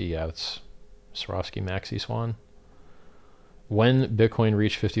Swarovski? Yeah, it's Swarovski Maxi Swan. When Bitcoin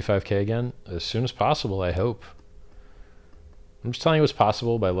reach 55K again? As soon as possible, I hope. I'm just telling you what's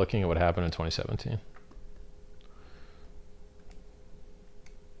possible by looking at what happened in 2017.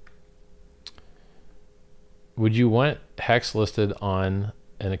 Would you want Hex listed on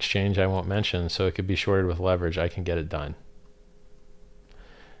an exchange I won't mention so it could be shorted with leverage? I can get it done.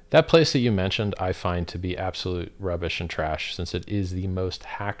 That place that you mentioned I find to be absolute rubbish and trash since it is the most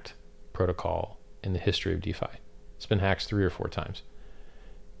hacked protocol in the history of DeFi. It's been hacked 3 or 4 times.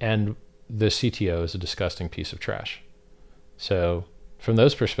 And the CTO is a disgusting piece of trash. So from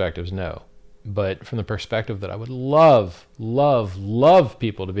those perspectives, no. But from the perspective that I would love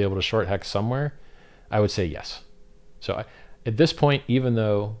people to be able to short Hex somewhere, I would say yes. So at this point, even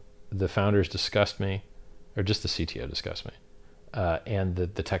though the founders disgust me, or just the CTO disgusts me, and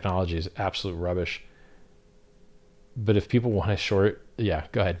the technology is absolute rubbish, but if people want to short, yeah,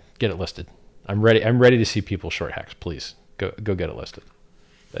 go ahead, get it listed. I'm ready to see people short Hex. Please go get it listed,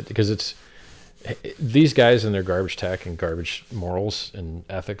 because it's these guys and their garbage tech and garbage morals and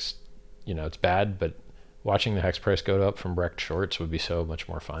ethics. You know, it's bad, but watching the Hex price go up from wrecked shorts would be so much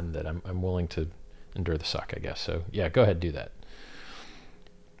more fun that I'm willing to endure the suck, I guess. So yeah, go ahead, do that.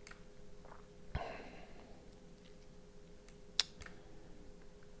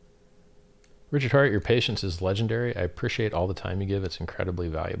 Richard Hart, your patience is legendary. I appreciate all the time you give. It's incredibly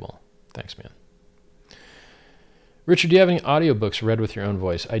valuable. Thanks, man. Richard, do you have any audiobooks read with your own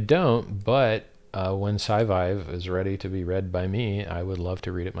voice? I don't, but when SciVive is ready to be read by me, I would love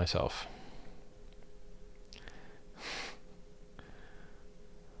to read it myself.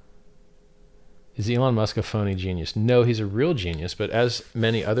 Is Elon Musk a phony genius? No, he's a real genius, but as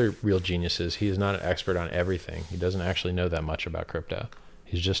many other real geniuses, he is not an expert on everything. He doesn't actually know that much about crypto.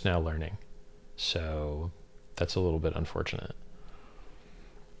 He's just now learning. So that's a little bit unfortunate.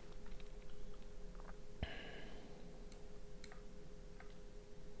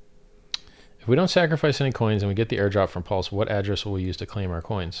 If we don't sacrifice any coins and we get the airdrop from Pulse, what address will we use to claim our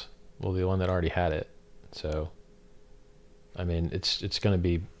coins? Well, the one that already had it. So, I mean, it's going to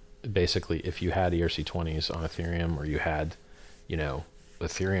be basically if you had ERC20s on Ethereum, or you had, you know,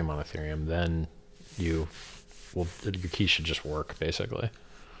 Ethereum on Ethereum, then your key should just work, basically.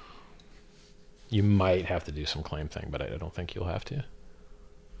 You might have to do some claim thing, but I don't think you'll have to.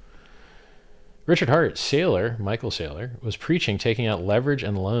 Richard Hart, Michael Saylor, was preaching taking out leverage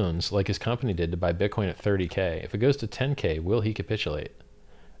and loans like his company did to buy Bitcoin at 30K. If it goes to 10K, will he capitulate?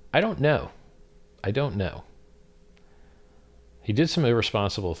 I don't know. He did some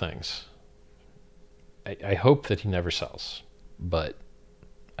irresponsible things. I hope that he never sells, but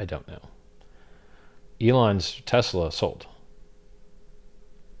I don't know. Elon's Tesla sold.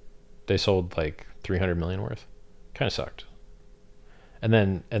 They sold like 300 million worth. Kind of sucked. And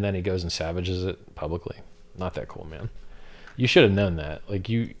then he goes and savages it publicly. Not that cool, man. You should have known that. Like,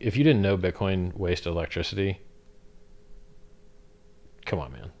 if you didn't know Bitcoin wasted electricity, come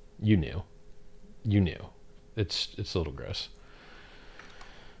on, man. You knew. It's a little gross.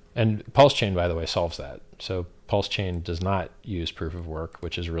 And Pulse Chain, by the way, solves that. So Pulse Chain does not use proof of work,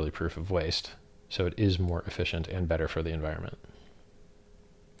 which is really proof of waste. So it is more efficient and better for the environment.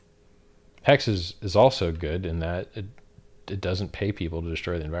 Hex is also good in that it doesn't pay people to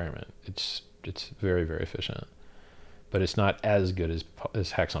destroy the environment. It's very, very efficient, but it's not as good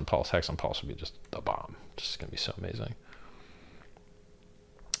as Hex on Pulse. Hex on Pulse would be just the bomb. Just going to be so amazing.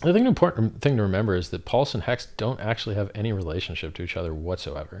 The important thing to remember is that Pulse and Hex don't actually have any relationship to each other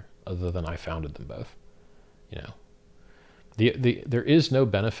whatsoever, other than I founded them both. You know, there is no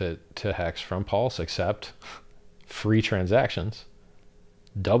benefit to Hex from Pulse except free transactions,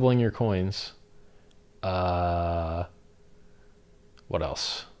 doubling your coins. What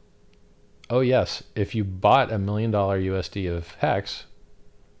else? Oh yes, if you bought $1 million USD of Hex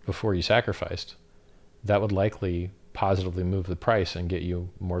before you sacrificed, that would likely positively move the price and get you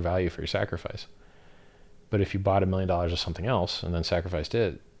more value for your sacrifice. But if you bought $1 million of something else and then sacrificed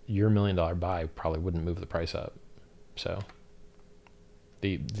it, your $1 million buy probably wouldn't move the price up. So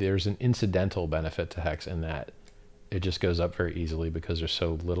there's an incidental benefit to Hex in that it just goes up very easily because there's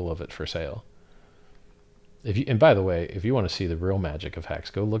so little of it for sale. And by the way, if you want to see the real magic of Hex,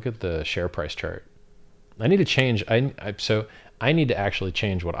 go look at the share price chart I need to change. So I need to actually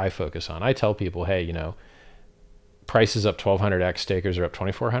change what I focus on. I tell people, hey, price is up 1200x, stakers are up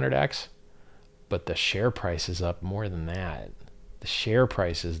 2400x, but the share price is up more than that. The share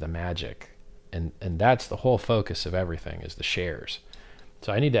price is the magic. And that's the whole focus of everything, is the shares.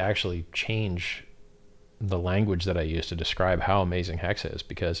 So I need to actually change the language that I use to describe how amazing Hex is,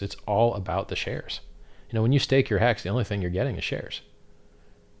 because it's all about the shares. When you stake your Hex, the only thing you're getting is shares.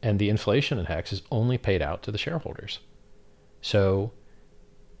 And the inflation in Hex is only paid out to the shareholders. So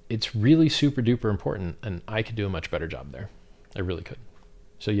it's really super duper important, and I could do a much better job there. I really could.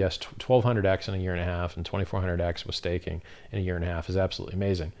 So yes, 1200x in a year and a half and 2400x with staking in a year and a half is absolutely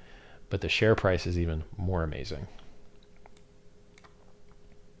amazing. But the share price is even more amazing.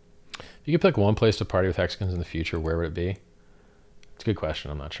 If you could pick one place to party with Hexicans in the future, where would it be? It's a good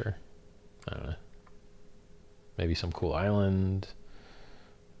question. I'm not sure. I don't know. Maybe some cool island.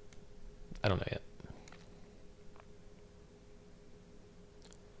 I don't know yet.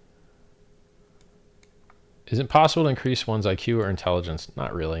 Is it possible to increase one's IQ or intelligence?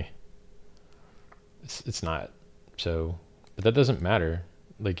 Not really. It's not. So, but that doesn't matter.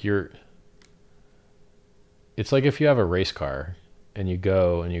 Like it's like if you have a race car and you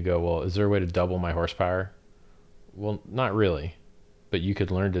go, well, is there a way to double my horsepower? Well, not really, but you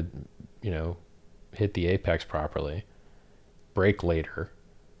could learn to, hit the apex properly, brake later,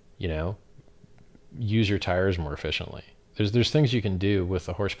 use your tires more efficiently. There's things you can do with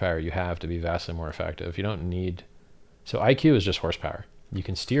the horsepower you have to be vastly more effective. You don't need, so IQ is just horsepower. You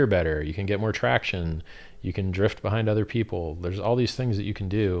can steer better, you can get more traction, you can drift behind other people. There's all these things that you can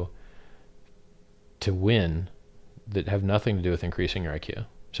do to win that have nothing to do with increasing your IQ.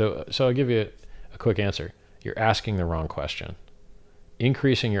 So I'll give you a quick answer. You're asking the wrong question.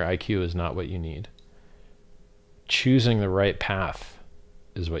 Increasing your IQ is not what you need. Choosing the right path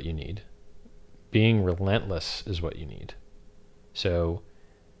is what you need. Being relentless is what you need. So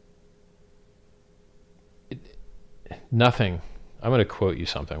nothing, I'm going to quote you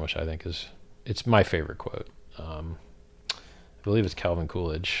something, which I think it's my favorite quote. I believe it's Calvin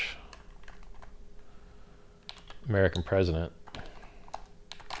Coolidge, American president.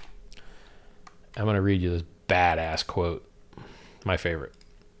 I'm going to read you this badass quote, my favorite.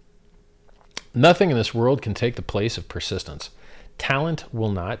 Nothing in this world can take the place of persistence. Talent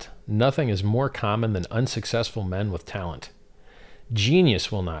will not. Nothing is more common than unsuccessful men with talent.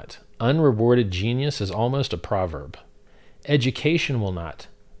 Genius will not. Unrewarded genius is almost a proverb. Education will not.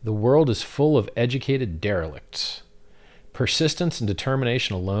 The world is full of educated derelicts. Persistence and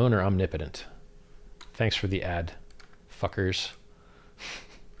determination alone are omnipotent. Thanks for the ad, fuckers.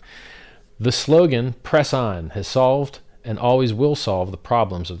 The slogan, "Press on," has solved and always will solve the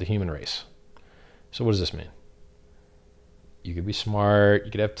problems of the human race. So what does this mean? You could be smart,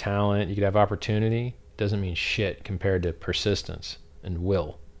 you could have talent, you could have opportunity. Doesn't mean shit compared to persistence and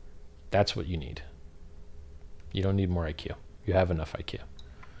will. That's what you need. You don't need more IQ. You have enough IQ.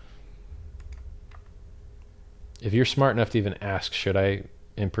 If you're smart enough to even ask, should I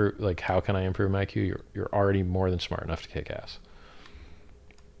improve, like how can I improve my IQ? You're already more than smart enough to kick ass.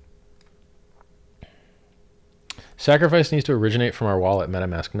 Sacrifice needs to originate from our wallet,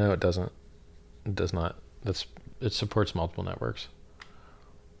 MetaMask. No, it doesn't. It does not. It supports multiple networks.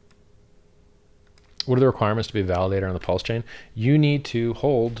 What are the requirements to be a validator on the Pulse chain? You need to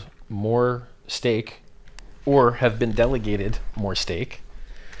hold more stake or have been delegated more stake.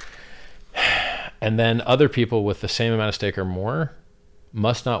 And then other people with the same amount of stake or more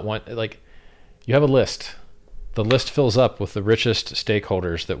must not want, like, you have a list. The list fills up with the richest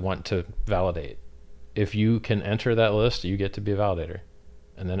stakeholders that want to validate. If you can enter that list, you get to be a validator.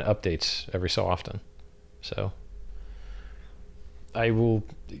 And then it updates every so often. So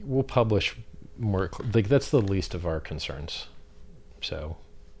we'll publish more, like that's the least of our concerns. So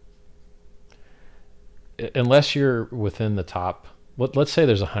unless you're within the top, let's say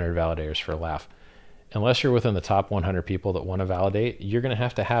there's 100 validators for a laugh. Unless you're within the top 100 people that want to validate, you're going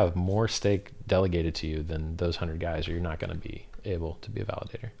to have more stake delegated to you than those 100 guys, or you're not going to be able to be a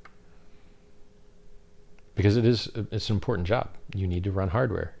validator. Because it's an important job. You need to run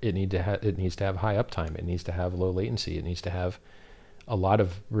hardware. It needs to have high uptime. It needs to have low latency. It needs to have a lot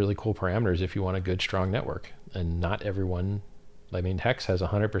of really cool parameters if you want a good, strong network. And not everyone, I mean, Hex has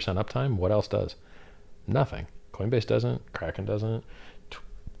 100% uptime. What else does? Nothing. Coinbase doesn't. Kraken doesn't.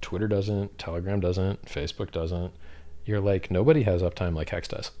 Twitter doesn't. Telegram doesn't. Facebook doesn't. You're like, nobody has uptime like Hex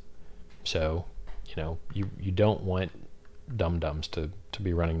does. So, you don't want dum-dums to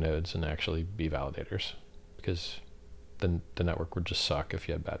be running nodes and actually be validators. Because then the network would just suck if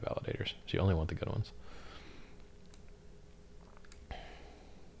you had bad validators. So you only want the good ones.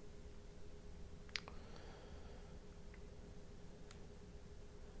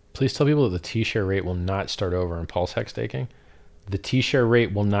 Please tell people that the T-share rate will not start over in pulse hex staking. The T-share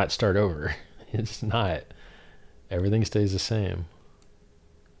rate will not start over. It's not. Everything stays the same.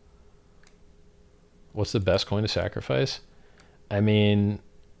 What's the best coin to sacrifice? I mean,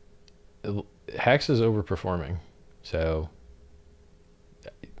 Hex is overperforming, so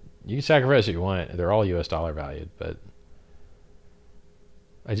you can sacrifice what you want. They're all US dollar valued, but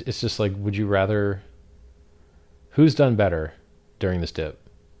it's just like, would you rather? Who's done better during this dip?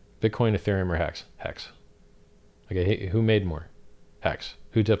 Bitcoin, Ethereum, or Hex? Hex. Okay, who made more? Hex.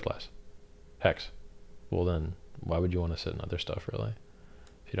 Who dipped less? Hex. Well then, why would you want to sit in other stuff really,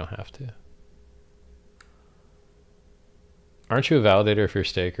 if you don't have to? Aren't you a validator if you're a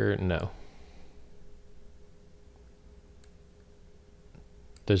staker? No.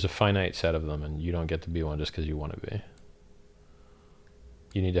 There's a finite set of them, and you don't get to be one just because you want to be.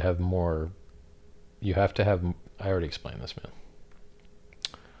 You need to have more. You have to have. I already explained this, man.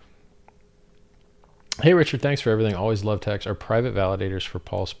 Hey, Richard, thanks for everything. Always love text. Are private validators for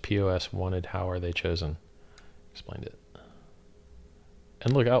Pulse POS wanted? How are they chosen? Explained it.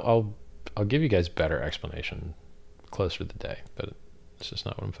 And look, I'll give you guys better explanation closer to the day, but it's just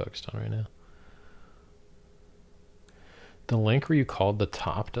not what I'm focused on right now. The link where you called the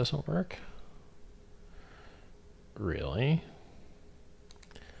top doesn't work? Really?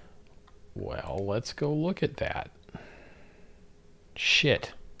 Well, let's go look at that.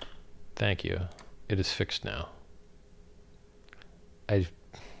 Shit. Thank you. It is fixed now. I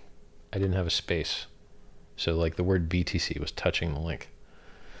didn't have a space. So like the word BTC was touching the link.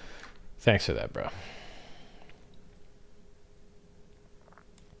 Thanks for that, bro.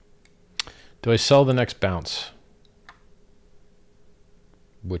 Do I sell the next bounce?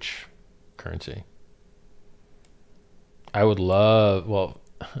 Which currency? I would love, well,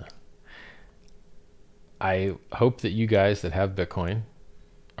 I hope that you guys that have Bitcoin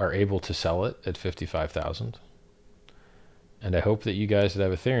are able to sell it at 55,000. And I hope that you guys that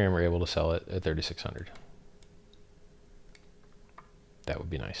have Ethereum are able to sell it at 3,600. That would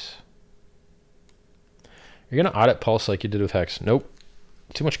be nice. You're going to audit Pulse like you did with Hex? Nope.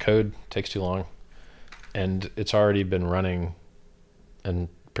 Too much code, takes too long. And it's already been running and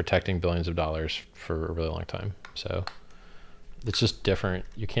protecting billions of dollars for a really long time. So it's just different.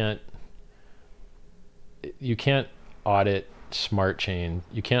 You can't audit smart chain.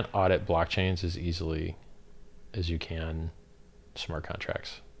 You can't audit blockchains as easily as you can smart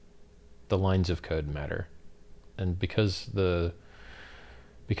contracts. The lines of code matter. And because the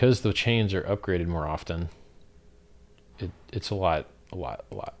chains are upgraded more often, it's a lot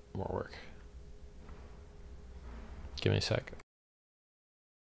more work. Give me a sec.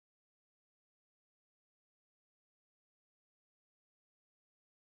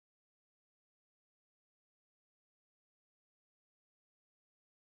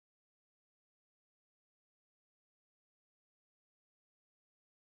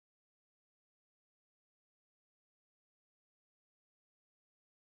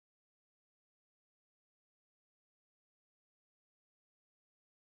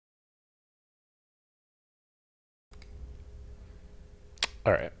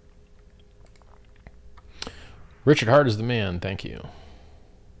 All right. Richard Hart is the man. Thank you.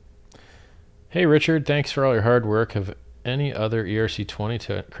 Hey, Richard. Thanks for all your hard work. Have any other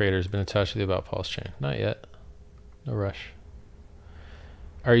ERC20 creators been in touch with you about Pulse Chain? Not yet. No rush.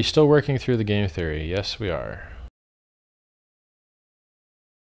 Are you still working through the game theory? Yes, we are.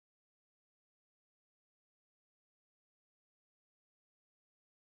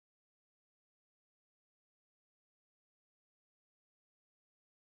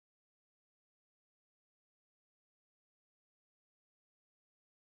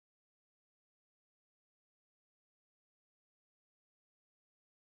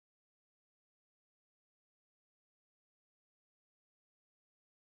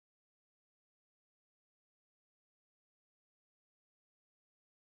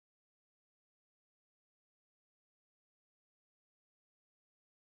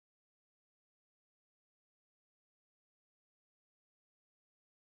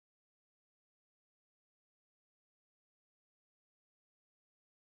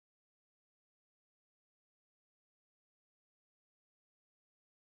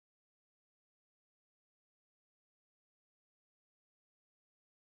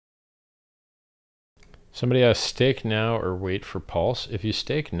 Somebody asked, stake now or wait for Pulse? If you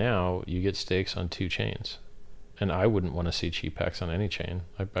stake now, you get stakes on 2 chains. And I wouldn't want to see cheap hex on any chain.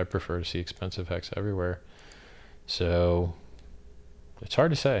 I prefer to see expensive hex everywhere. So it's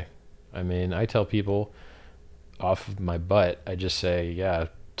hard to say. I mean, I tell people off of my butt, I just say, yeah,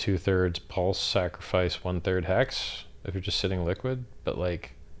 2/3 Pulse, sacrifice 1/3 hex if you're just sitting liquid. But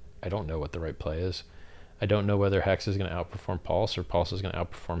like, I don't know what the right play is. I don't know whether Hex is going to outperform Pulse or Pulse is going to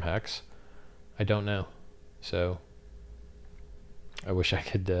outperform Hex. I don't know. So I wish I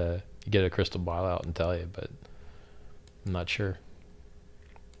could get a crystal ball out and tell you, but I'm not sure.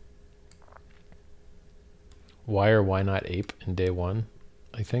 Why or why not Ape in day one?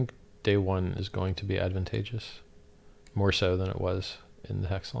 I think day one is going to be advantageous, more so than it was in the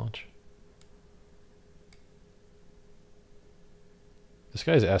Hex launch. This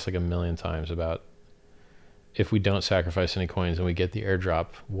guy's asked like a million times about if we don't sacrifice any coins and we get the airdrop,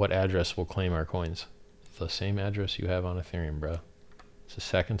 what address will claim our coins? The same address you have on Ethereum, bro. It's the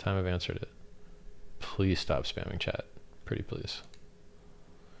second time I've answered it. Please stop spamming chat. Pretty please.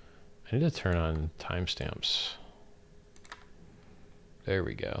 I need to turn on timestamps. There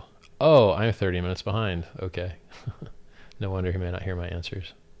we go. Oh, I'm 30 minutes behind. Okay. No wonder he may not hear my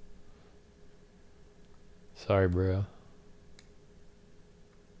answers. Sorry, bro.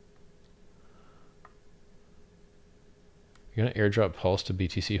 You're going to airdrop Pulse to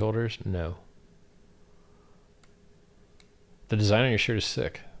BTC holders? No. The design on your shirt is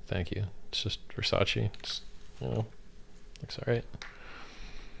sick. Thank you. It's just Versace. It's, you know, looks all right.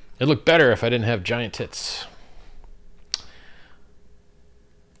 It'd look better if I didn't have giant tits.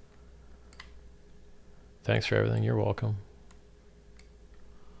 Thanks for everything. You're welcome.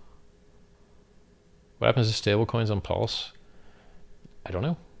 What happens to stablecoins on Pulse? I don't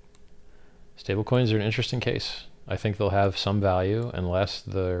know. Stablecoins are an interesting case. I think they'll have some value unless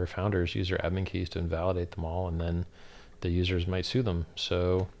their founders use their admin keys to invalidate them all, and then the users might sue them.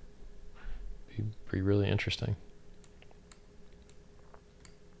 So it'd be really interesting.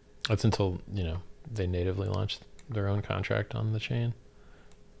 That's until, you know, they natively launch their own contract on the chain.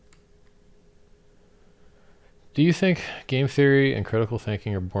 Do you think game theory and critical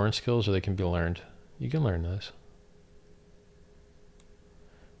thinking are born skills or they can be learned? You can learn those.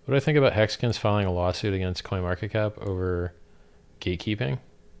 What do I think about Hexkins filing a lawsuit against CoinMarketCap over gatekeeping?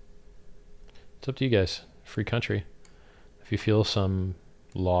 It's up to you guys. Free country. If you feel some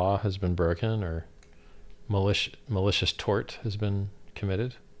law has been broken or malicious tort has been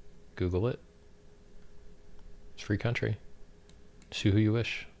committed, Google it. It's free country. Sue who you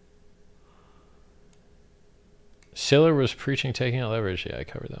wish. Sailor was preaching taking out leverage. Yeah, I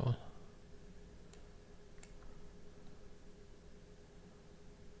covered that one.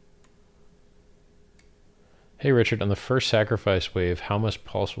 Hey Richard, on the first sacrifice wave, how much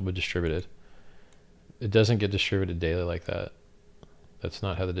Pulse will be distributed? It doesn't get distributed daily like that. That's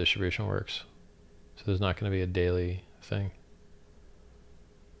not how the distribution works. So there's not going to be a daily thing.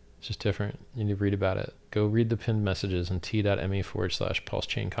 It's just different. You need to read about it. Go read the pinned messages on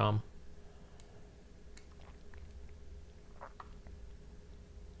t.me/pulsechaincom.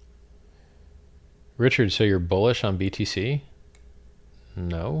 Richard, so you're bullish on BTC?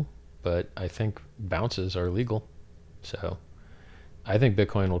 No, but I think bounces are legal. So I think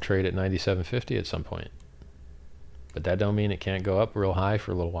Bitcoin will trade at 97.50 at some point. But that don't mean it can't go up real high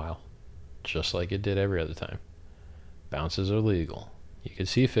for a little while, just like it did every other time. Bounces are legal. You could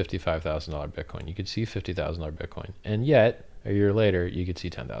see $55,000 Bitcoin. You could see $50,000 Bitcoin. And yet, a year later, you could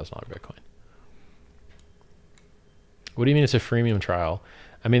see $10,000 Bitcoin. What do you mean it's a freemium trial?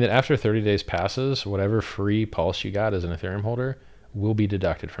 I mean that after 30 days passes, whatever free Pulse you got as an Ethereum holder will be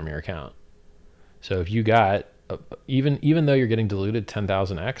deducted from your account. So if you got, even though you're getting diluted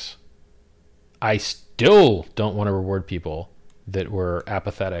 10,000x, I still don't want to reward people that were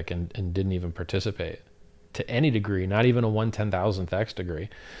apathetic and didn't even participate to any degree, not even a 1/10,000th x degree.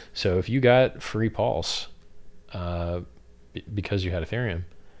 So if you got free Pulse because you had Ethereum,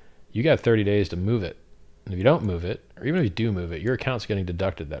 you got 30 days to move it. And if you don't move it, or even if you do move it, your account's getting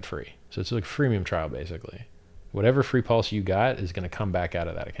deducted that free. So it's like a freemium trial, basically. Whatever free Pulse you got is going to come back out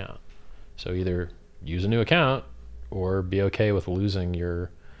of that account. So either use a new account or be okay with losing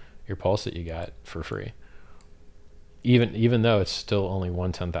your Pulse that you got for free. Even though it's still only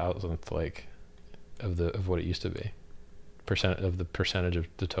 1/10,000th like of what it used to be. Percentage of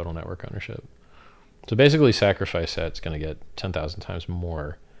the total network ownership. So basically sacrifice set's going to get 10,000 times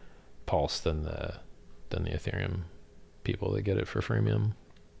more Pulse than the Ethereum people that get it for freemium.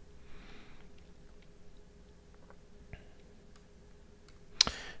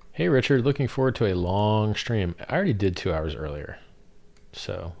 Hey Richard, looking forward to a long stream. I already did 2 hours earlier.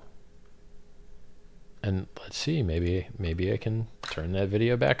 So, and let's see, maybe I can turn that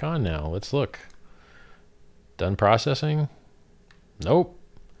video back on now. Let's look. Done processing? Nope.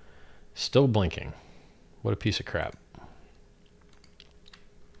 Still blinking. What a piece of crap.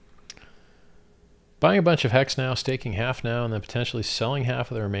 Buying a bunch of Hex now, staking half now, and then potentially selling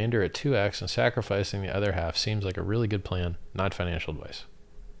half of the remainder at 2x and sacrificing the other half seems like a really good plan, not financial advice.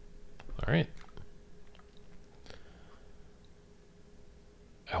 All right.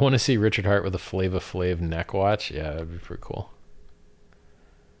 I want to see Richard Hart with a Flava Flav neck watch. Yeah, that'd be pretty cool.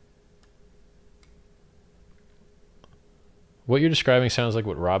 What you're describing sounds like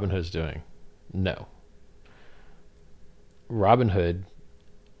what Robinhood's doing. No. Robinhood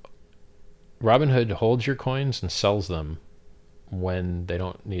holds your coins and sells them when they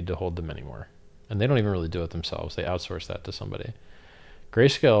don't need to hold them anymore. And they don't even really do it themselves. They outsource that to somebody.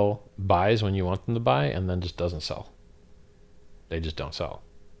 Grayscale buys when you want them to buy and then just doesn't sell. They just don't sell.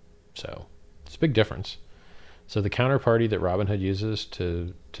 So it's a big difference. So the counterparty that Robinhood uses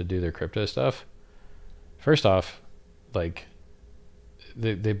to do their crypto stuff, first off, like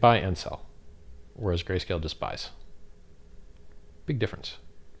they buy and sell, whereas Grayscale just buys. Big difference.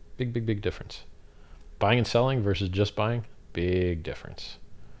 Big difference. Buying and selling versus just buying, big difference.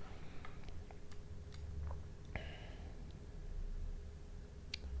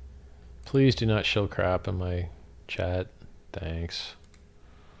 Please do not shill crap in my chat. Thanks.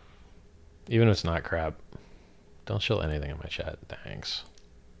 Even if it's not crap, don't shill anything in my chat. Thanks.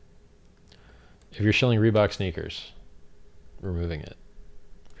 If you're shilling Reebok sneakers, removing it.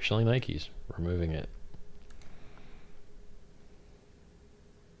 If you're shilling Nikes, removing it.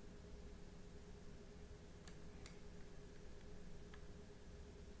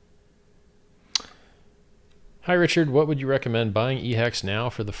 Hi Richard, what would you recommend, buying eHex now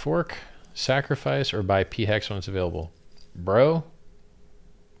for the fork, sacrifice, or buy pHex when it's available? Bro,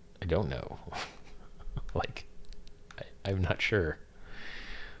 I don't know. Like, I'm not sure.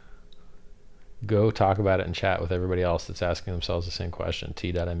 Go talk about it in chat with everybody else that's asking themselves the same question.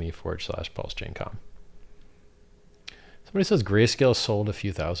 t.me/pulsechain.com. Somebody says Grayscale sold a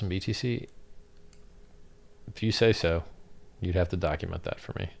few thousand BTC. If you say so, you'd have to document that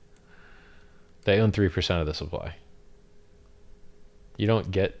for me. They own 3% of the supply. You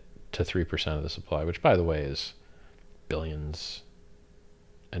don't get to 3% of the supply, which, by the way, is billions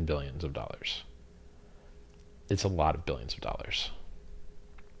and billions of dollars. It's a lot of billions of dollars.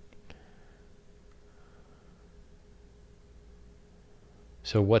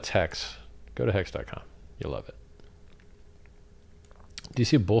 So what's Hex? Go to hex.com. You'll love it. Do you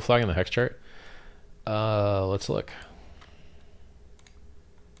see a bull flag in the Hex chart? Let's look.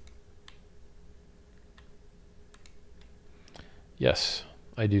 Yes,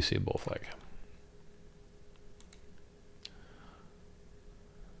 I do see a bull flag.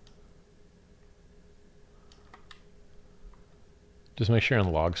 Just make sure you're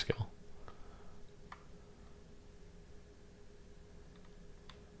on log scale.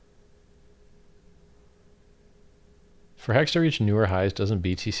 For Hex to reach newer highs, doesn't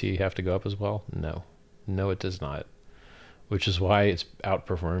BTC have to go up as well? No. No, it does not. Which is why it's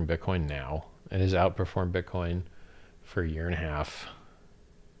outperforming Bitcoin now. It has outperformed Bitcoin for a year and a half.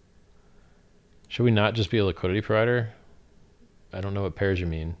 Should we not just be a liquidity provider? I don't know what pairs you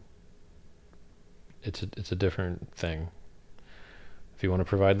mean. It's a different thing. If you want to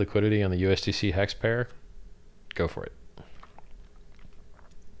provide liquidity on the USDC Hex pair, go for it.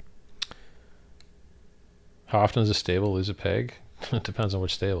 How often does a stable lose a peg? It depends on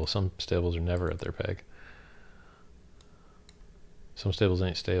which stable. Some stables are never at their peg. Some stables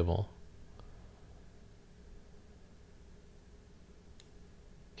ain't stable.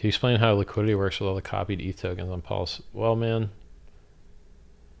 Can you explain how liquidity works with all the copied ETH tokens on Pulse? Well, man,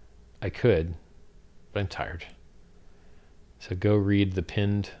 I could, but I'm tired. So go read the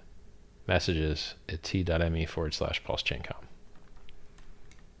pinned messages at t.me/pulsechain.com.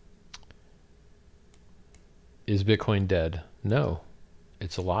 Is Bitcoin dead? No,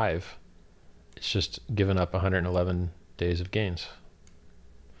 it's alive. It's just given up 111 days of gains.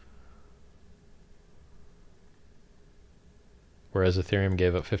 Whereas Ethereum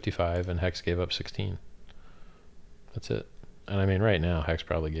gave up 55 and Hex gave up 16. That's it. And I mean, right now, Hex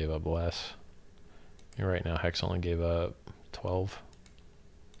probably gave up less. I mean, right now, Hex only gave up 12.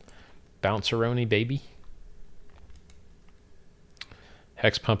 Bounceroni, baby.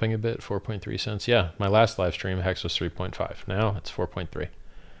 Hex pumping a bit, 4.3 cents. Yeah, my last live stream, Hex was 3.5. Now it's 4.3.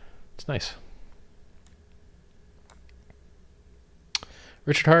 It's nice.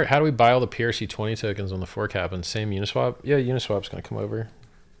 Richard Hart, how do we buy all the PRC20 tokens on the fork happen? Same Uniswap? Yeah, Uniswap's going to come over.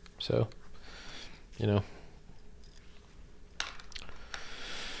 So, you know.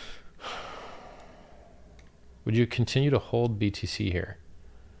 Would you continue to hold BTC here?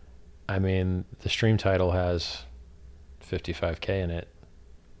 I mean, the stream title has 55K in it.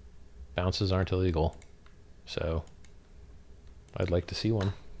 Bounces aren't illegal. So, I'd like to see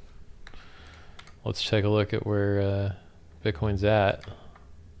one. Let's take a look at where Bitcoin's at.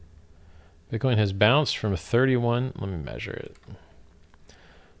 Bitcoin has bounced from 31, let me measure it.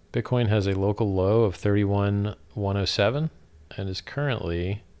 Bitcoin has a local low of 31,107 and is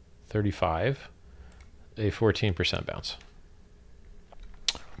currently 35, a 14% bounce.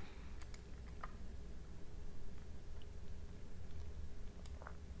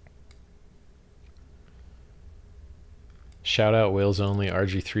 Shout out Whales Only,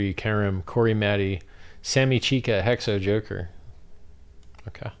 RG3, Karim, Corey Matty, Sammy Chica, Hexo Joker.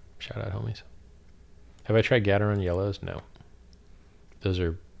 Okay, shout out homies. Have I tried Gateron Yellows? No. Those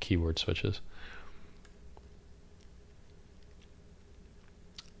are keyword switches.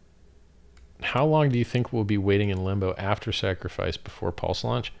 How long do you think we'll be waiting in limbo after Sacrifice before Pulse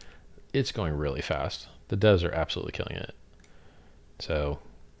launch? It's going really fast. The devs are absolutely killing it. So,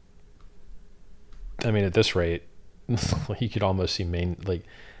 I mean, at this rate, you could almost see main, like,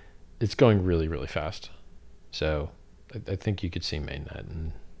 it's going really, really fast. So, I think you could see mainnet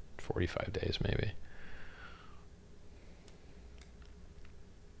in 45 days, maybe.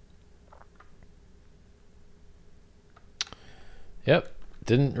 Yep.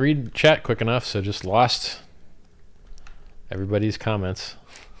 Didn't read chat quick enough, so just lost everybody's comments.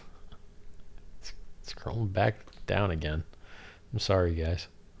 Scrolling back down again. I'm sorry, guys.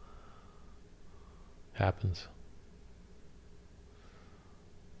 Happens.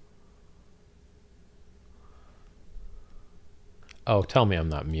 Oh, tell me I'm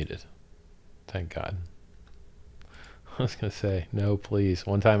not muted. Thank God. I was going to say, no, please.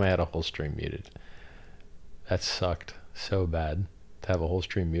 One time I had a whole stream muted. That sucked so bad to have a whole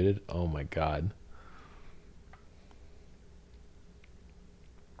stream muted. Oh my God.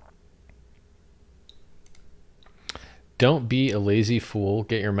 Don't be a lazy fool.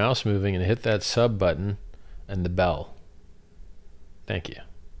 Get your mouse moving and hit that sub button and the bell. Thank you.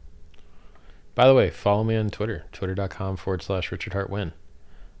 By the way, follow me on Twitter, twitter.com/RichardHartWin.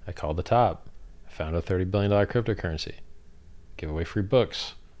 I called the top. I found a $30 billion cryptocurrency. Give away free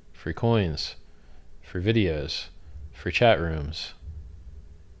books, free coins, free videos, free chat rooms.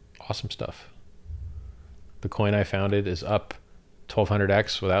 Awesome stuff. The coin I founded is up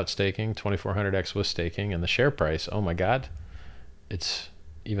 1200x without staking, 2400x with staking, and the share price, oh my God, it's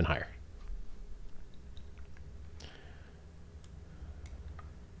even higher.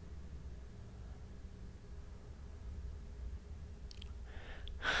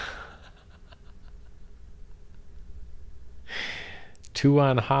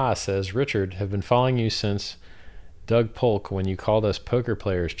 Tuan Ha says, Richard, have been following you since Doug Polk when you called us poker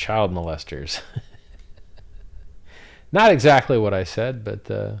players child molesters. Not exactly what I said, but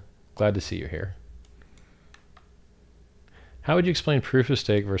glad to see you here. How would you explain proof of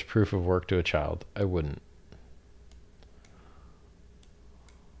stake versus proof of work to a child? I wouldn't.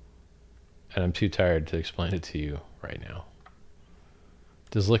 And I'm too tired to explain it to you right now.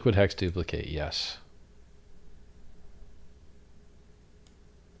 Does liquid hex duplicate? Yes.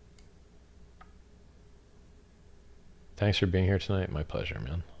 Thanks for being here tonight. My pleasure,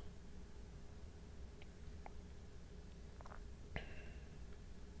 man.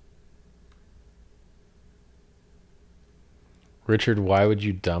 Richard, why would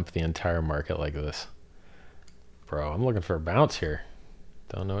you dump the entire market like this? Bro, I'm looking for a bounce here.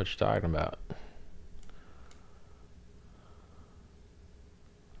 Don't know what you're talking about.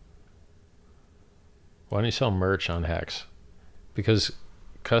 Why don't you sell merch on Hex? Because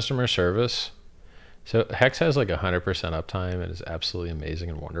customer service, so Hex has like 100% uptime. It is absolutely amazing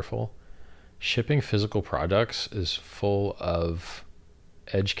and wonderful. Shipping physical products is full of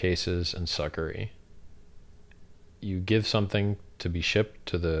edge cases and suckery. You give something to be shipped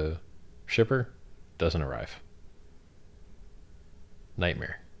to the shipper, doesn't arrive.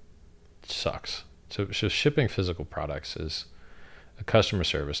 Nightmare. It sucks. So shipping physical products is a customer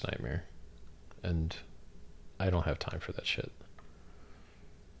service nightmare. And I don't have time for that shit.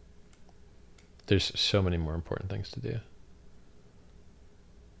 There's so many more important things to do.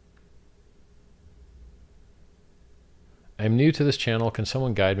 I'm new to this channel. Can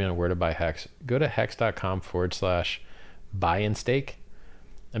someone guide me on where to buy Hex? Go to hex.com/buy and stake.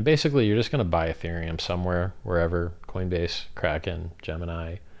 And basically, you're just going to buy Ethereum somewhere, wherever, Coinbase, Kraken,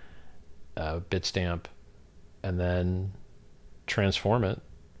 Gemini, Bitstamp, and then transform it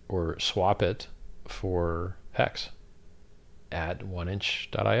or swap it for Hex at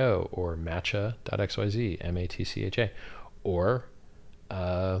 1inch.io or matcha.xyz, M-A-T-C-H-A, or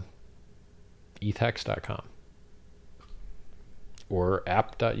ethhex.com or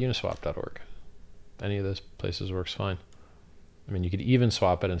app.uniswap.org. Any of those places works fine. I mean, you could even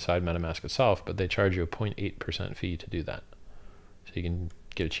swap it inside MetaMask itself, but they charge you a 0.8% fee to do that. So you can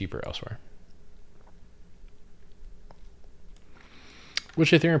get it cheaper elsewhere.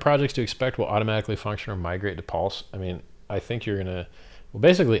 Which Ethereum projects to expect will automatically function or migrate to Pulse? I mean, I think you're going to Well,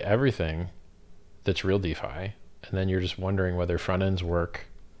 basically everything that's real DeFi, and then you're just wondering whether front ends work.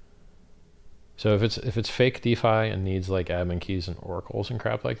 So if it's fake DeFi and needs like admin keys and oracles and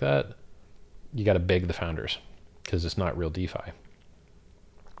crap like that, you got to beg the founders because it's not real DeFi,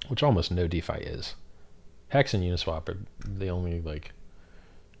 which almost no DeFi is. Hex and Uniswap are the only like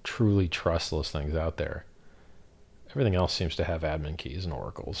truly trustless things out there. Everything else seems to have admin keys and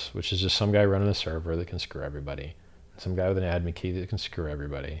oracles, which is just some guy running a server that can screw everybody. Some guy with an admin key that can screw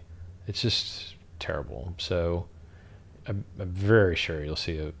everybody. It's just terrible. So I'm very sure you'll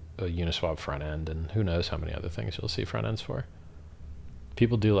see a Uniswap front end, and who knows how many other things you'll see front ends for.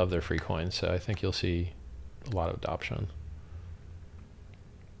 People do love their free coins, so I think you'll see a lot of adoption.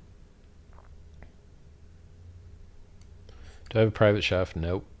 Do I have a private chef?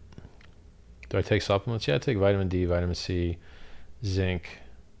 Nope. Do I take supplements? Yeah, I take vitamin D, vitamin C, zinc.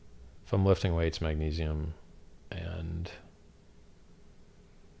 If I'm lifting weights, magnesium, and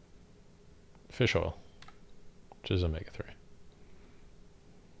fish oil, which is omega-3.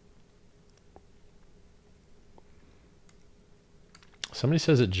 Somebody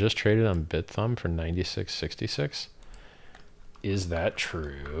says it just traded on BitThumb for 96.66. Is that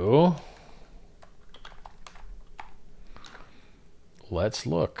true? Let's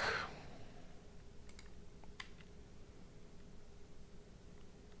look.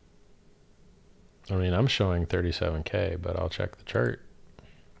 I mean, I'm showing 37K, but I'll check the chart.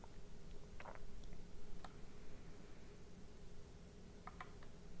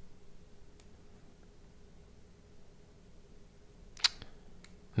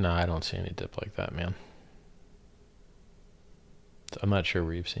 No, I don't see any dip like that, man. I'm not sure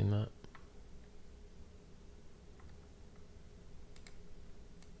where you've seen that.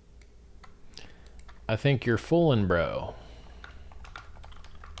 I think you're fooling, bro.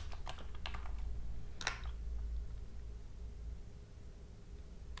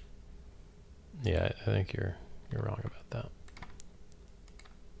 Yeah, I think you're wrong about that.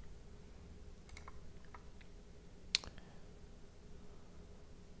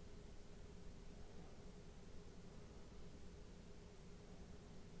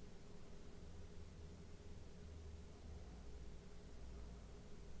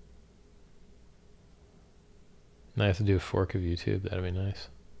 I have to do a fork of YouTube. That'd be nice.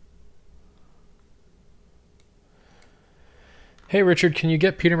 Hey, Richard, can you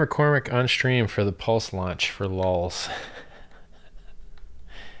get Peter McCormick on stream for the Pulse launch for lols?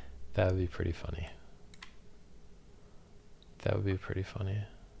 That would be pretty funny. That would be pretty funny.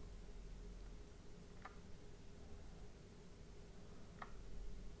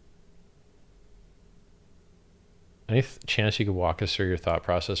 Any chance you could walk us through your thought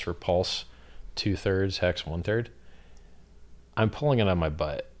process for Pulse 2/3, Hex 1/3? I'm pulling it on my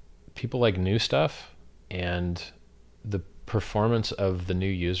butt. People like new stuff, and the performance of the new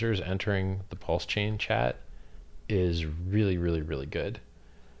users entering the Pulse chain chat is really, really, really good,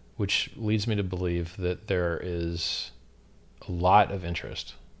 which leads me to believe that there is a lot of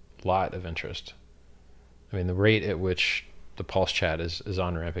interest. I mean, the rate at which the Pulse chat is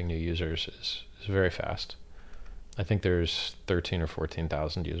on-ramping new users is very fast. I think there's 13 or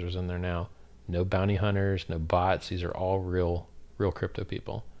 14,000 users in there now. No bounty hunters, no bots. These are all real crypto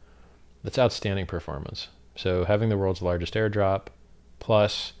people. That's outstanding performance. So having the world's largest airdrop,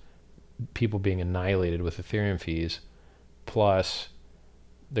 plus people being annihilated with Ethereum fees, plus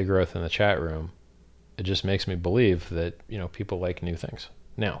the growth in the chat room, it just makes me believe that, you know, people like new things.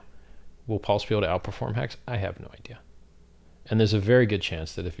 Now, will Pulse be able to outperform Hex? I have no idea. And there's a very good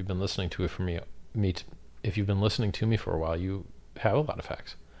chance that if you've been listening to it from if you've been listening to me for a while, you have a lot of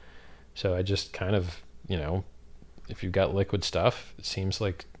Hex. So I just kind of, you know, if you've got liquid stuff, it seems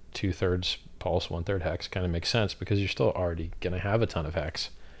like 2/3 Pulse, 1/3 Hex kind of makes sense because you're still already going to have a ton of Hex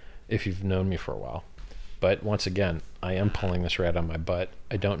if you've known me for a while. But once again, I am pulling this right on my butt.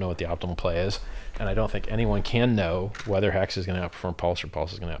 I don't know what the optimal play is, and I don't think anyone can know whether Hex is going to outperform Pulse or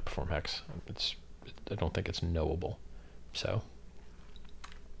Pulse is going to outperform Hex. I don't think it's knowable. So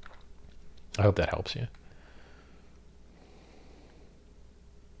I hope that helps you.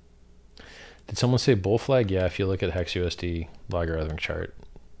 Did someone say bull flag? Yeah, if you look at Hex USD logarithmic chart,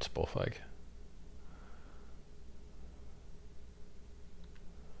 it's bull flag.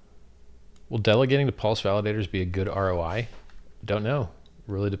 Will delegating to Pulse validators be a good ROI? Don't know.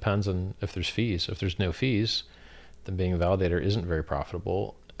 Really depends on if there's fees. If there's no fees, then being a validator isn't very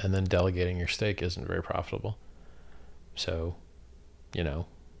profitable, and then delegating your stake isn't very profitable. So, you know,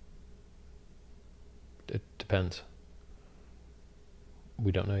 it depends.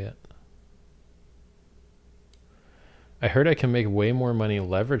 We don't know yet. I heard I can make way more money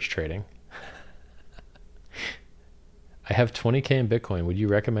leverage trading. I have 20K in Bitcoin. Would you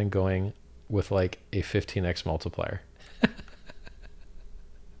recommend going with like a 15x multiplier?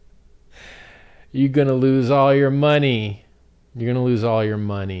 You're going to lose all your money. You're going to lose all your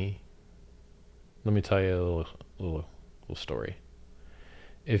money. Let me tell you a little story.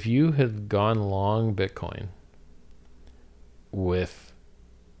 If you had gone long Bitcoin with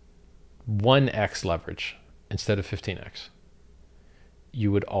 1x leverage instead of 15x,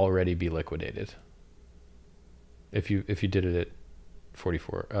 you would already be liquidated. If you did it at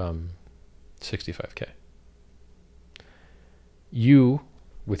 65K. You,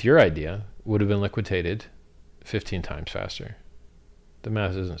 with your idea, would have been liquidated 15 times faster. The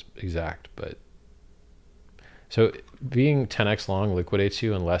math isn't exact, but so being 10x long liquidates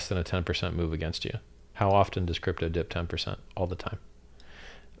you in less than a 10% move against you. How often does crypto dip 10%? All the time.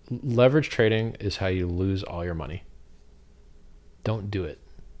 Leverage trading is how you lose all your money. Don't do it.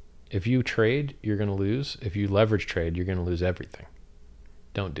 If you trade, you're going to lose. If you leverage trade, you're going to lose everything.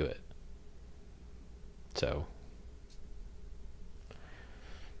 Don't do it. So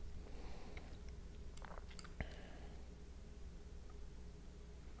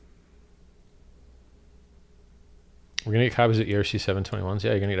we're going to get copies of ERC 721s.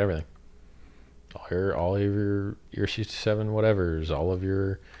 Yeah, you're going to get everything. All of your ERC 7 whatevers, all of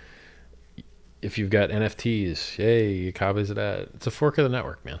your, if you've got NFTs, yay, you get copies of that. It's a fork of the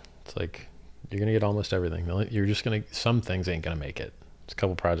network, man. It's like, you're going to get almost everything. You're just going to, some things ain't going to make it. There's a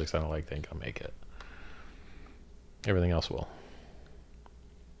couple projects I don't like, they ain't going to make it. Everything else will.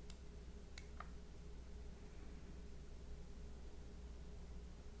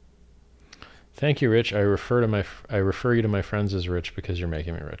 Thank you, Rich. I refer you to my friends as Rich because you're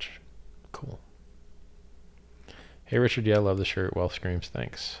making me rich. Cool. Hey, Richard. Yeah, I love the shirt. Wealth Screams.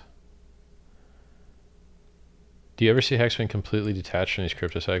 Thanks. Do you ever see Hex being completely detached from these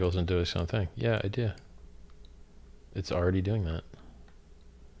crypto cycles and do its own thing? Yeah, I do. It's already doing that.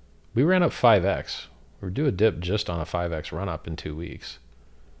 We ran up 5x. We're due a dip just on a 5x run up in 2 weeks.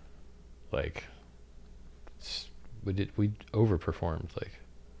 Like, we overperformed. Like,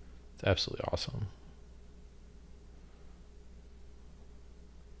 it's absolutely awesome.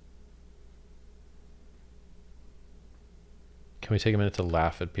 Can we take a minute to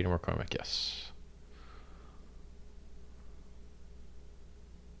laugh at Peter McCormick? Yes.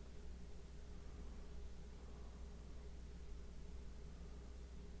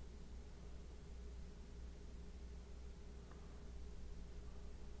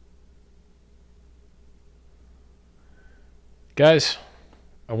 Guys,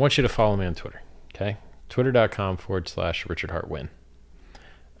 I want you to follow me on Twitter, okay? Twitter.com/RichardHartWin.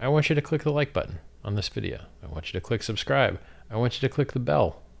 I want you to click the like button on this video. I want you to click subscribe. I want you to click the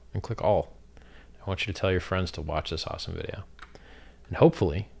bell and click all. I want you to tell your friends to watch this awesome video. And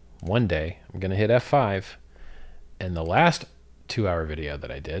hopefully, one day, I'm going to hit F5, and the last 2-hour video that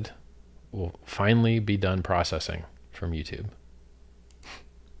I did will finally be done processing from YouTube.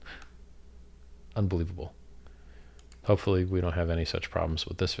 Unbelievable. Hopefully we don't have any such problems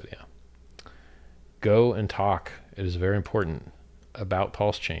with this video. Go and talk. It is very important about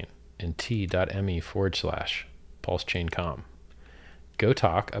Pulse Chain in t.me/PulseChain.com. Go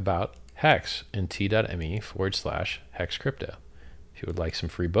talk about Hex in t.me/Hex Crypto. If you would like some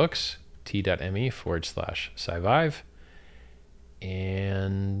free books, t.me/SciVive.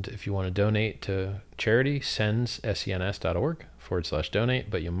 And if you want to donate to charity,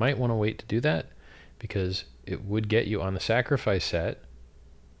 sens.donate, but you might want to wait to do that because it would get you on the sacrifice set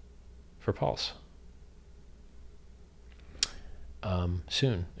for Pulse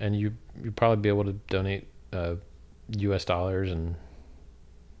soon. And you'd probably be able to donate US dollars and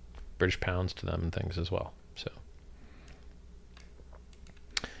British pounds to them and things as well. So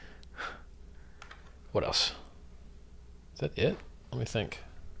what else? Is that it? Let me think.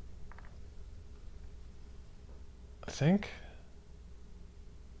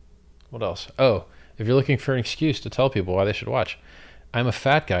 What else? Oh, if you're looking for an excuse to tell people why they should watch, I'm a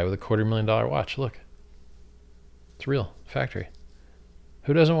fat guy with a $250,000 watch. Look, it's real, factory.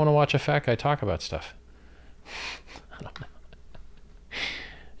 Who doesn't want to watch a fat guy talk about stuff? I don't know.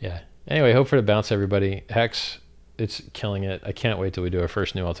 Yeah. Anyway, hope for the bounce, everybody. Hex, it's killing it. I can't wait till we do our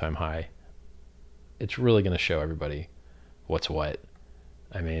first new all-time high. It's really going to show everybody what's what.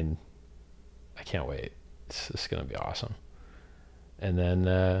 I mean, I can't wait. It's going to be awesome. And then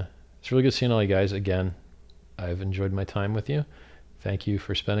it's really good seeing all you guys again. I've enjoyed my time with you. Thank you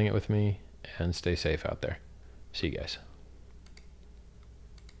for spending it with me, and stay safe out there. See you guys.